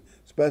leaders,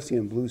 especially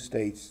in blue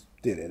states,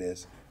 did it.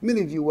 As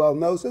many of you well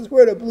know, since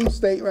we're in a blue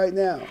state right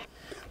now.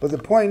 But the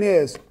point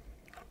is,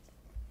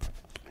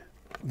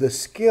 the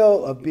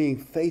skill of being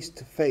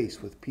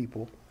face-to-face with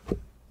people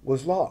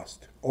was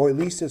lost, or at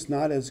least it's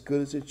not as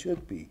good as it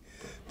should be.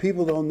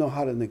 People don't know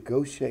how to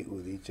negotiate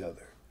with each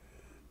other.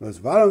 Because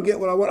if I don't get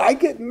what I want, I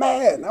get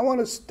mad, and I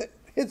want to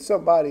hit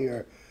somebody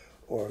or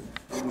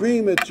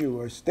scream at you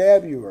or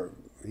stab you, or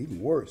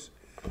even worse.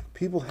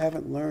 People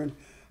haven't learned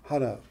how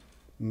to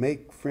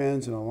make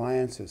friends and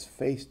alliances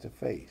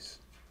face-to-face.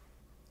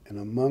 And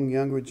among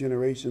younger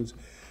generations,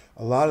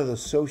 a lot of the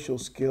social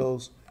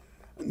skills,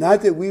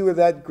 not that we were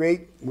that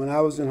great when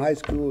I was in high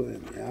school,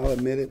 and I'll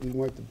admit it, we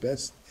weren't the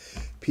best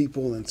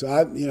people, and so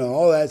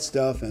all that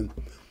stuff.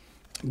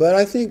 But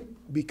I think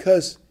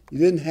because you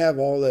didn't have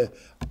all the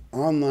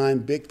online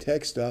big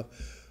tech stuff,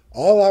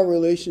 all our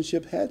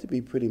relationship had to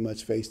be pretty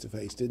much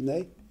face-to-face, didn't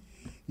they?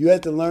 You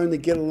had to learn to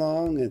get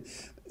along, and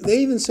they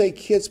even say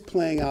kids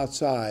playing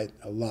outside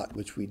a lot,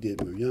 which we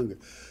did when we were younger.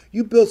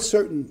 You built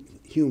certain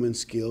human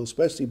skills,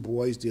 especially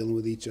boys dealing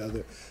with each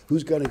other.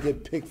 Who's going to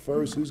get picked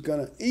first? Who's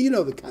going to,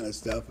 the kind of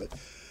stuff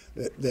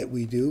that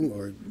we do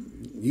or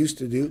used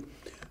to do.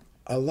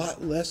 A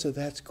lot less of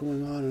that's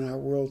going on in our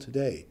world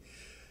today.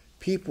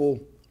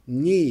 People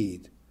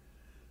need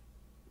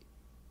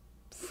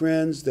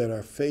friends that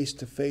are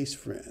face-to-face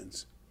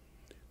friends.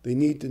 They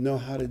need to know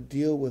how to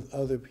deal with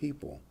other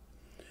people.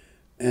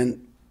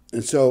 And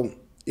so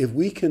if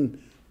we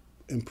can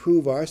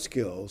improve our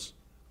skills,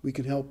 we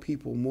can help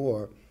people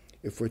more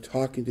if we're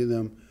talking to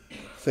them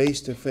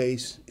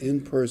face-to-face,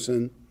 in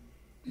person,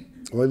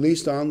 or at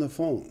least on the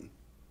phone.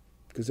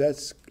 Because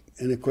that's,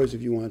 and of course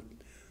if you want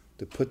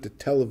to put the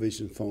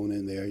television phone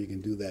in there, you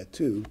can do that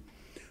too,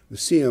 to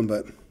see them,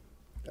 but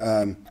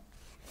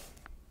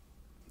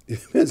it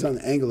depends on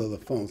the angle of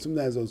the phone.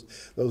 Sometimes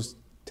those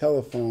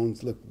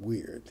telephones look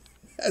weird.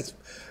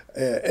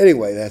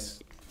 Anyway, that's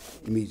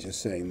me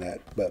just saying that.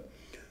 But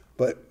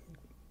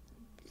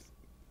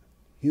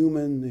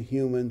human to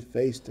human,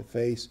 face to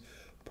face,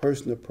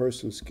 person to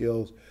person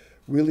skills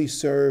really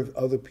serve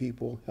other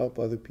people, help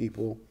other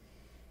people.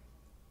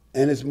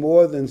 And it's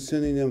more than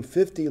sending them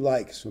 50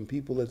 likes from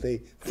people that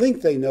they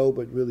think they know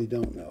but really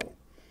don't know.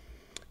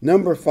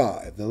 Number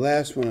 5, the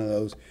last one of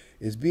those,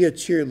 is be a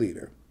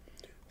cheerleader.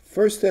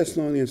 1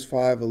 Thessalonians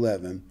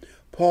 5:11,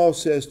 Paul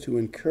says to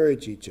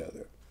encourage each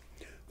other.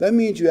 That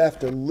means you have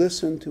to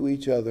listen to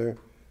each other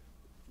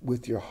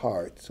with your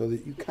heart so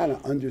that you kind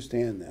of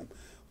understand them.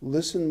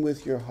 Listen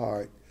with your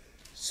heart.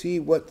 See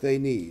what they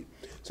need.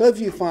 So if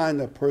you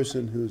find a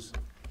person who's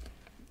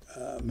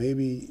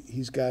maybe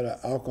he's got an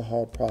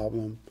alcohol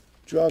problem,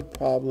 drug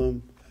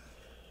problem,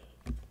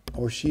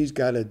 or she's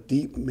got a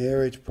deep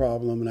marriage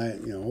problem,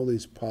 and all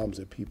these problems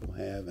that people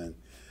have, and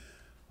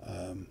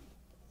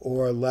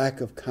or a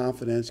lack of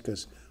confidence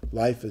because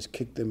life has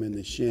kicked them in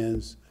the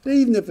shins.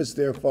 Even if it's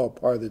their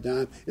fault part of the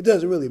time, it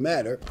doesn't really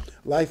matter.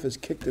 Life has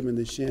kicked them in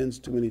the shins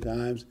too many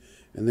times,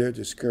 and they're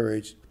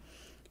discouraged.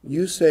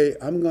 You say,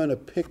 I'm going to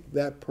pick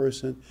that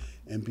person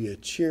and be a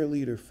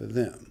cheerleader for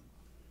them.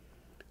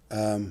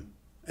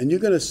 And you're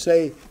going to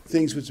say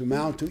things which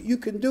amount to, you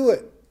can do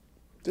it.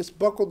 Just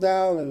buckle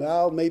down and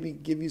I'll maybe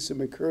give you some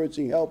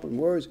encouraging help and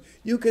words.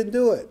 You can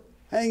do it.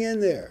 Hang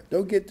in there.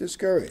 Don't get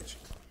discouraged.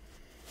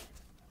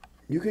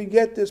 You can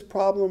get this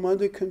problem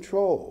under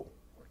control.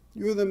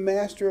 You're the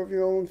master of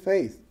your own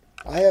faith.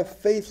 I have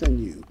faith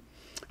in you.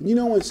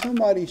 When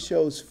somebody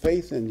shows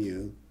faith in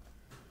you,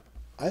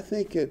 I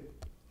think it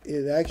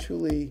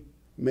actually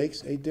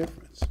makes a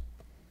difference.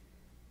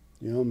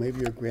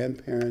 Maybe your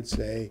grandparents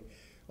say,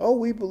 oh,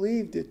 we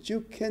believe that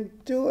you can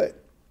do it.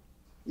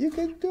 You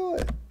can do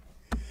it.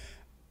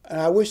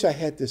 And I wish I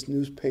had this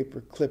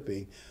newspaper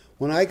clipping.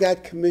 When I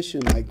got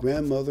commissioned, my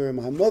grandmother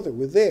and my mother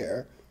were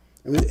there,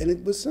 and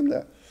it was in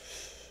the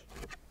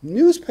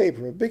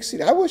newspaper, a big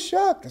city. I was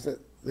shocked because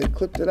they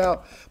clipped it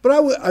out. But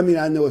I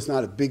know it's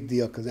not a big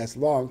deal because that's a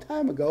long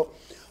time ago,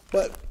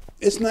 but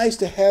it's nice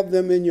to have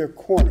them in your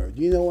corner.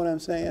 Do you know what I'm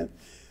saying?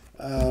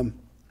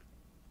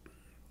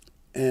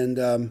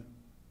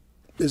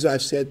 As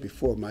I've said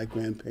before, my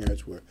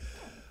grandparents were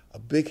a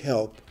big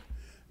help.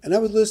 And I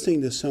was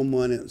listening to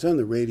someone, it was on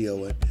the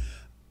radio,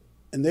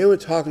 and they were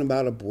talking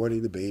about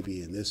aborting the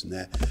baby and this and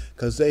that,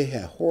 because they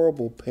had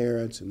horrible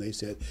parents, and they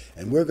said,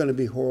 and we're going to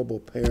be horrible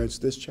parents,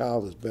 this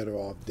child is better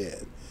off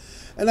dead.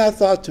 And I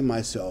thought to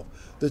myself,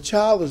 the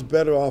child is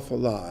better off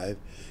alive,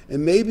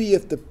 and maybe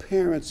if the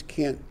parents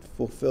can't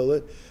fulfill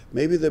it,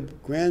 maybe the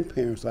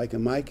grandparents, like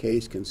in my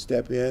case, can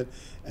step in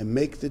and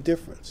make the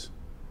difference.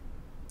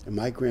 And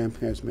my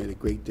grandparents made a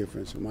great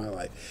difference in my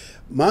life.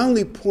 My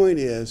only point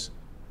is,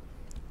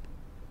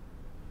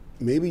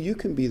 maybe you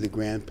can be the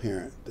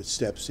grandparent that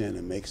steps in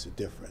and makes a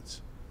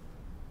difference,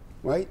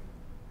 right?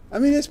 I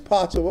mean, it's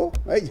possible,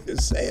 right? You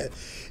say it.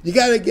 You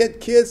got to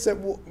get kids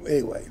that will,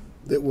 anyway,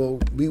 that will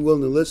be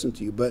willing to listen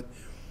to you.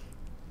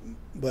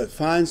 But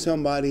find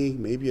somebody,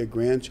 maybe a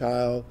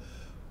grandchild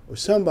or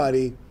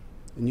somebody,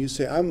 and you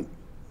say,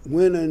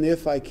 when and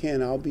if I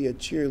can, I'll be a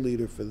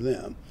cheerleader for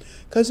them.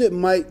 Because it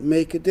might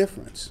make a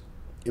difference.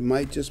 It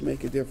might just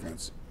make a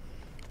difference.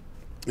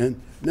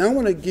 And now I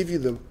want to give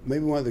you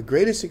maybe one of the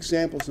greatest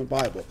examples in the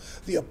Bible.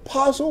 The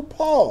Apostle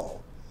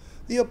Paul.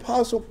 The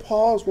Apostle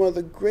Paul is one of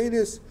the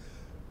greatest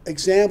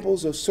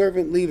examples of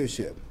servant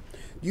leadership.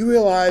 You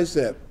realize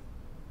that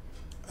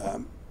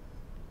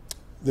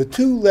the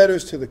 2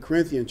 letters to the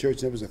Corinthian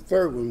church, there was a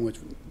third one which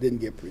didn't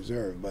get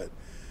preserved, but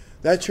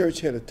that church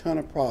had a ton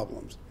of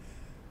problems.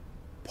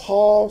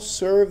 Paul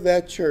served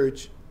that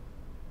church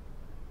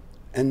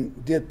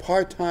and did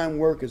part-time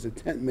work as a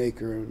tent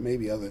maker and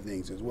maybe other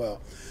things as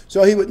well.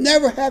 So he would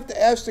never have to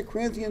ask the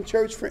Corinthian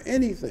church for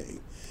anything.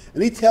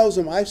 And he tells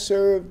them, I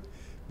served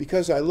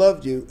because I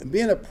loved you. And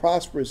being a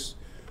prosperous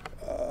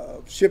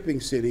shipping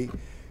city,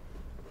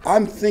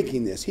 I'm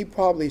thinking this. He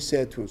probably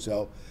said to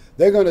himself,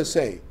 they're going to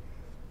say,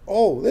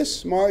 oh, this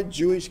smart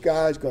Jewish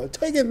guy is going to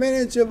take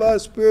advantage of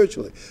us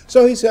spiritually.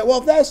 So he said, well,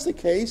 if that's the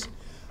case,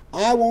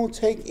 I won't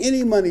take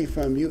any money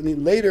from you. And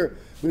then later,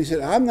 when he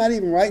said, I'm not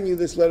even writing you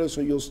this letter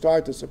so you'll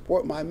start to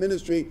support my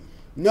ministry.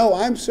 No,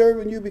 I'm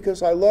serving you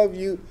because I love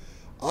you.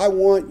 I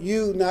want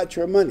you, not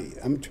your money.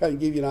 I'm trying to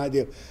give you an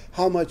idea of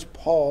how much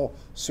Paul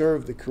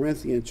served the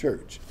Corinthian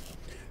church.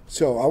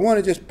 So I want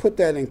to just put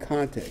that in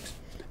context.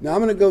 Now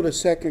I'm going to go to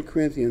 2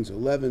 Corinthians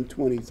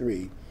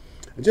 11:23.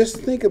 And just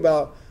think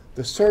about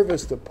the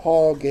service that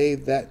Paul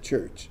gave that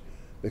church,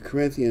 the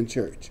Corinthian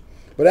church.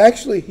 But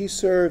actually he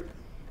served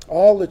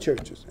all the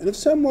churches. And if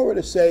someone were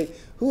to say,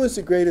 who is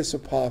the greatest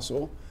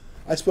apostle?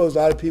 I suppose a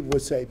lot of people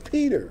would say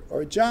Peter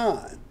or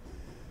John.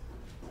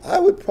 I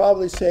would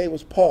probably say it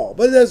was Paul.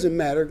 But it doesn't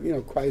matter. You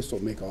know, Christ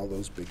will make all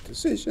those big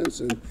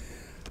decisions.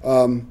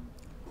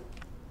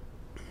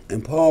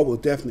 And Paul will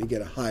definitely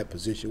get a high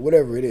position,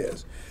 whatever it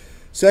is.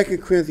 2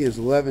 Corinthians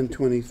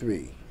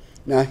 11:23.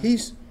 Now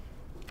he's,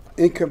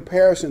 in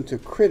comparison to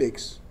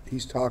critics,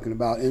 he's talking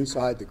about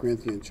inside the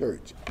Corinthian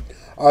church.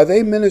 Are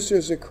they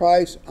ministers of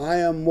Christ? I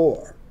am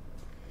more.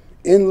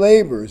 In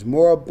labors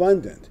more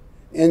abundant.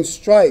 In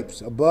stripes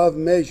above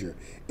measure.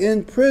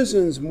 In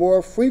prisons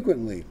more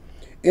frequently.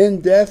 In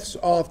deaths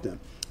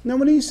often. Now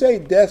when he say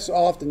deaths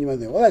often, you might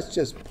think, well, that's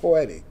just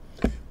poetic.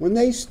 When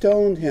they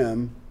stoned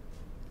him,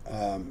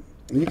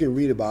 you can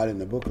read about it in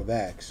the book of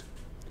Acts,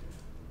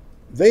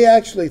 they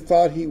actually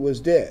thought he was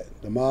dead,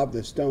 the mob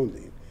that stoned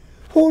him.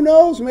 Who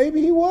knows?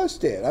 Maybe he was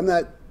dead. I'm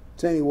not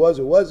saying he was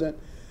or wasn't.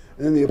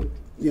 And then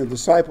the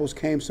disciples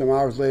came some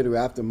hours later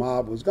after the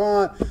mob was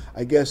gone.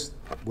 I guess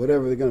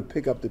whatever, they're going to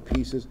pick up the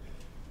pieces.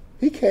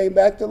 He came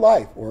back to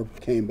life or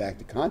came back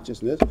to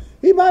consciousness.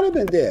 He might have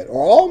been dead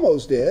or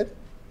almost dead.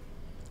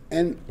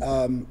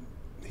 And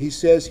he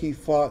says he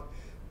fought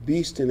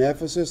beasts in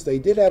Ephesus. They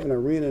did have an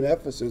arena in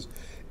Ephesus.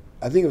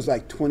 I think it was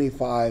like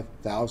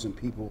 25,000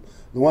 people.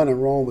 The one in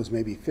Rome was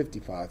maybe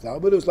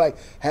 55,000, but it was like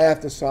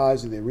half the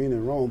size of the arena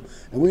in Rome.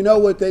 And we know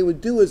what they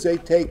would do is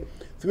they'd take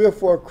 3 or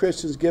 4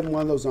 Christians, give them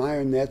one of those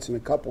iron nets and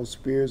a couple of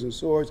spears and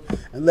swords,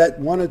 and let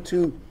 1 or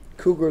 2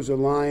 cougars or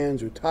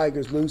lions or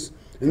tigers loose,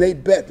 and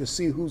they'd bet to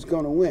see who's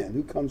going to win,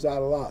 who comes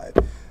out alive.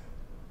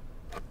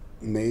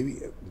 Maybe,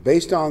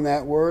 based on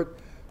that word,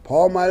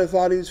 Paul might have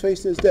thought he was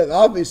facing his death.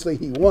 Obviously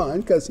he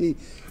won because he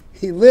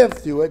lived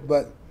through it,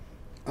 but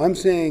I'm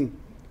saying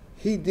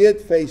he did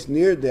face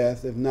near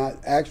death, if not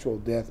actual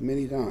death,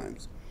 many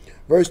times.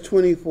 Verse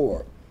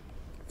 24,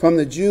 from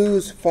the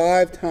Jews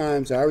 5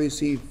 times I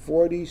received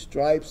 40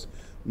 stripes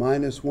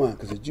minus 1,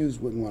 because the Jews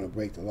wouldn't want to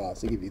break the law,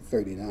 so they give you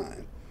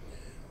 39.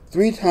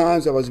 3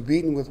 times I was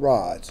beaten with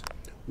rods.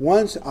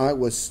 Once I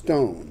was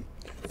stoned.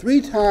 3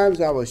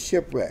 times I was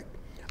shipwrecked.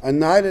 A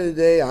night and a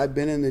day I've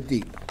been in the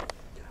deep.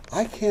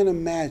 I can't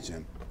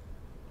imagine.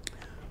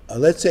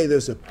 Let's say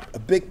there's a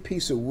big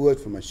piece of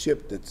wood from a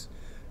ship that's,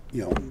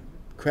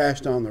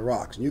 crashed on the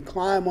rocks. And you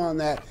climb on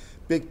that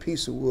big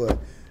piece of wood,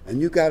 and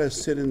you got to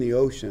sit in the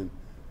ocean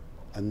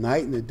a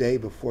night and a day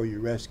before you're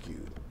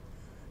rescued.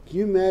 Can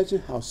you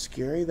imagine how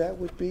scary that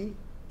would be?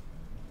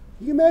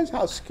 Can you imagine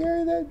how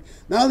scary that?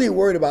 Not only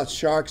worried about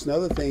sharks and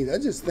other things, I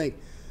just think,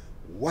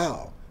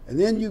 wow. And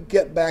then you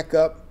get back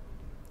up,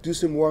 do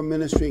some more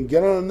ministry, and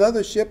get on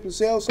another ship and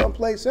sail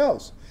someplace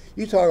else.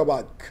 You talk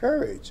about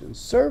courage and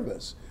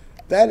service.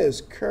 That is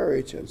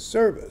courage and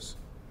service.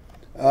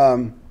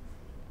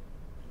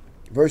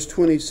 Verse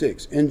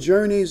 26, in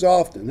journeys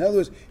often. In other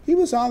words, he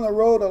was on the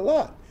road a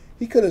lot.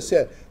 He could have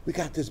said, we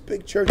got this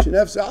big church in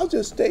Ephesus. I'll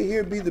just stay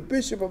here and be the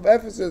bishop of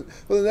Ephesus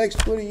for the next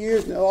 20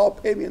 years, and they'll all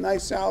pay me a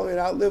nice salary, and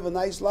I'll live a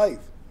nice life.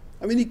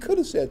 I mean, he could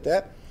have said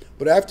that.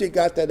 But after he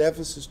got that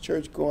Ephesus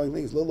church going, I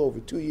think it's a little over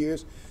 2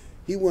 years,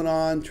 he went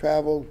on,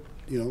 traveled,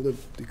 to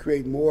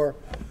create more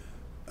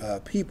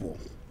people,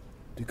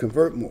 to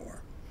convert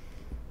more.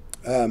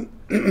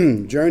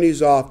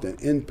 journeys often,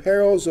 in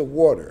perils of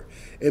water,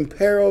 in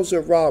perils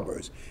of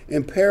robbers,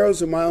 in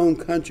perils of my own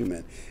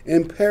countrymen,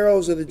 in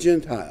perils of the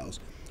Gentiles,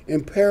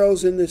 in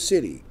perils in the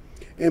city,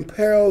 in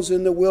perils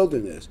in the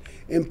wilderness,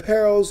 in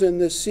perils in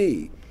the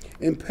sea,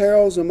 in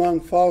perils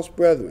among false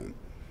brethren,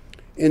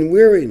 in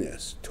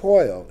weariness,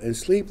 toil, and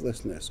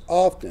sleeplessness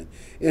often,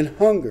 in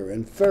hunger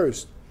and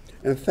thirst,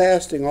 and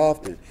fasting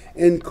often,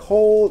 in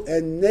cold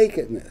and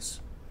nakedness,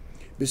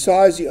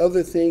 besides the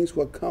other things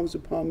what comes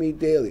upon me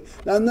daily.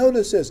 Now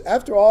notice this,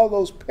 after all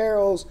those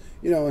perils,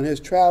 in his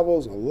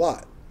travels, a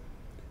lot,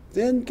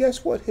 then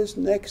guess what his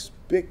next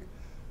big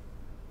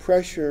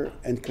pressure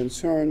and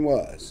concern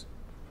was?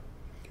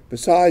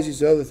 Besides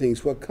these other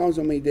things, what comes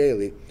on me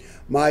daily,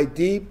 my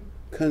deep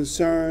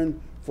concern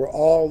for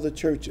all the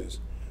churches.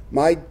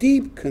 My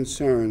deep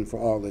concern for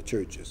all the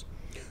churches.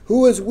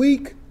 Who is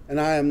weak, and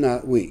I am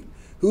not weak?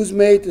 Who's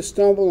made to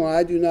stumble, and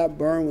I do not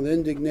burn with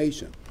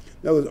indignation?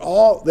 In other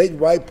words, they'd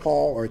write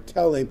Paul or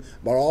tell him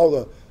about all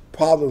the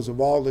problems of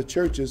all the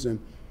churches, and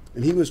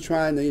he was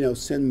trying to,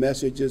 send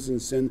messages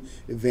and send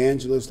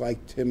evangelists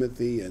like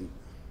Timothy and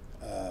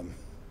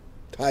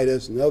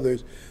Titus and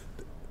others,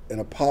 and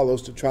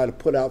Apollos to try to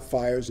put out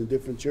fires in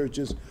different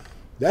churches.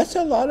 That's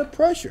a lot of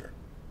pressure.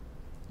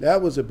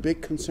 That was a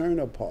big concern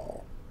of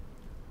Paul.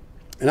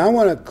 And I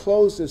want to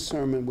close this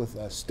sermon with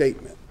a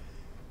statement.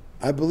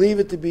 I believe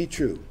it to be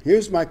true.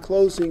 Here's my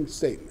closing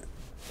statement.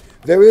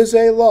 There is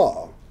a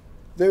law.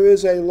 There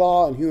is a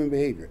law in human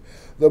behavior.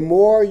 The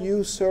more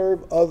you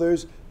serve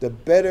others, the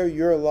better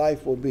your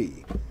life will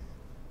be.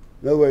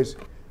 In other words,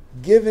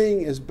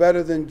 giving is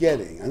better than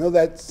getting. I know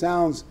that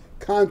sounds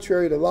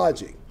contrary to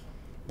logic,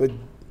 but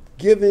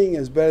giving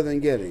is better than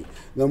getting.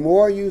 The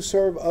more you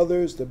serve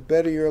others, the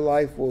better your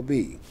life will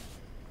be.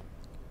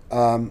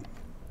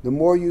 The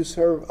more you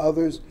serve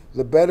others,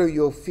 the better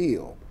you'll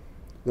feel.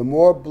 The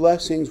more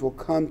blessings will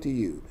come to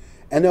you.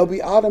 And they'll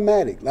be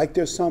automatic, like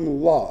there's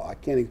some law.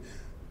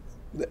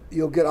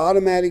 You'll get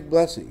automatic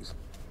blessings.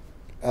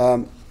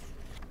 And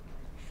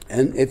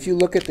if you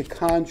look at the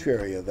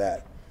contrary of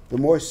that, the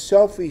more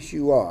selfish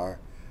you are,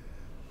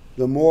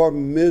 the more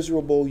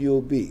miserable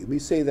you'll be. Let me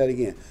say that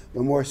again.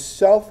 The more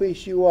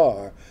selfish you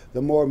are,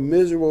 the more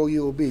miserable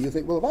you'll be. You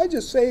think, well, if I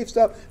just save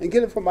stuff and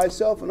get it for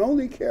myself and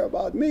only care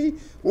about me,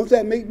 won't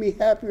that make me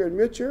happier and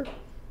richer?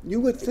 You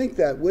would think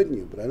that, wouldn't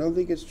you? But I don't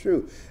think it's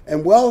true.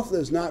 And wealth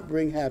does not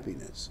bring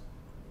happiness.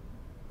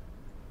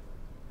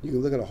 You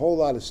can look at a whole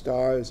lot of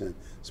stars and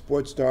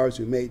sports stars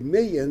who made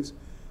millions,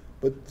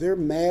 but they're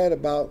mad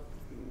about,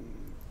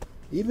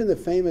 even the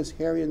famous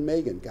Harry and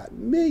Meghan got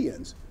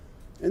millions,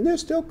 and they're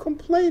still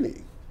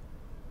complaining.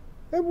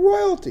 They're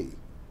royalty.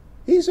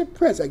 He's a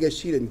prince. I guess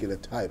she didn't get a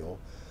title,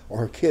 or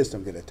her kids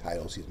don't get a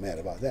title. She's mad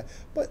about that.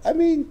 But,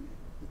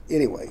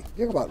 anyway,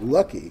 talk about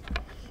lucky,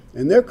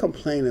 and they're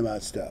complaining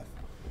about stuff.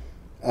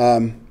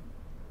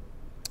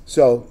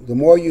 So the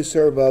more you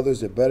serve others,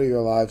 the better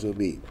your lives will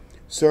be.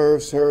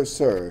 Serve, serve,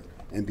 serve,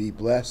 and be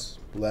blessed,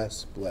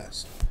 blessed,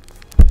 blessed.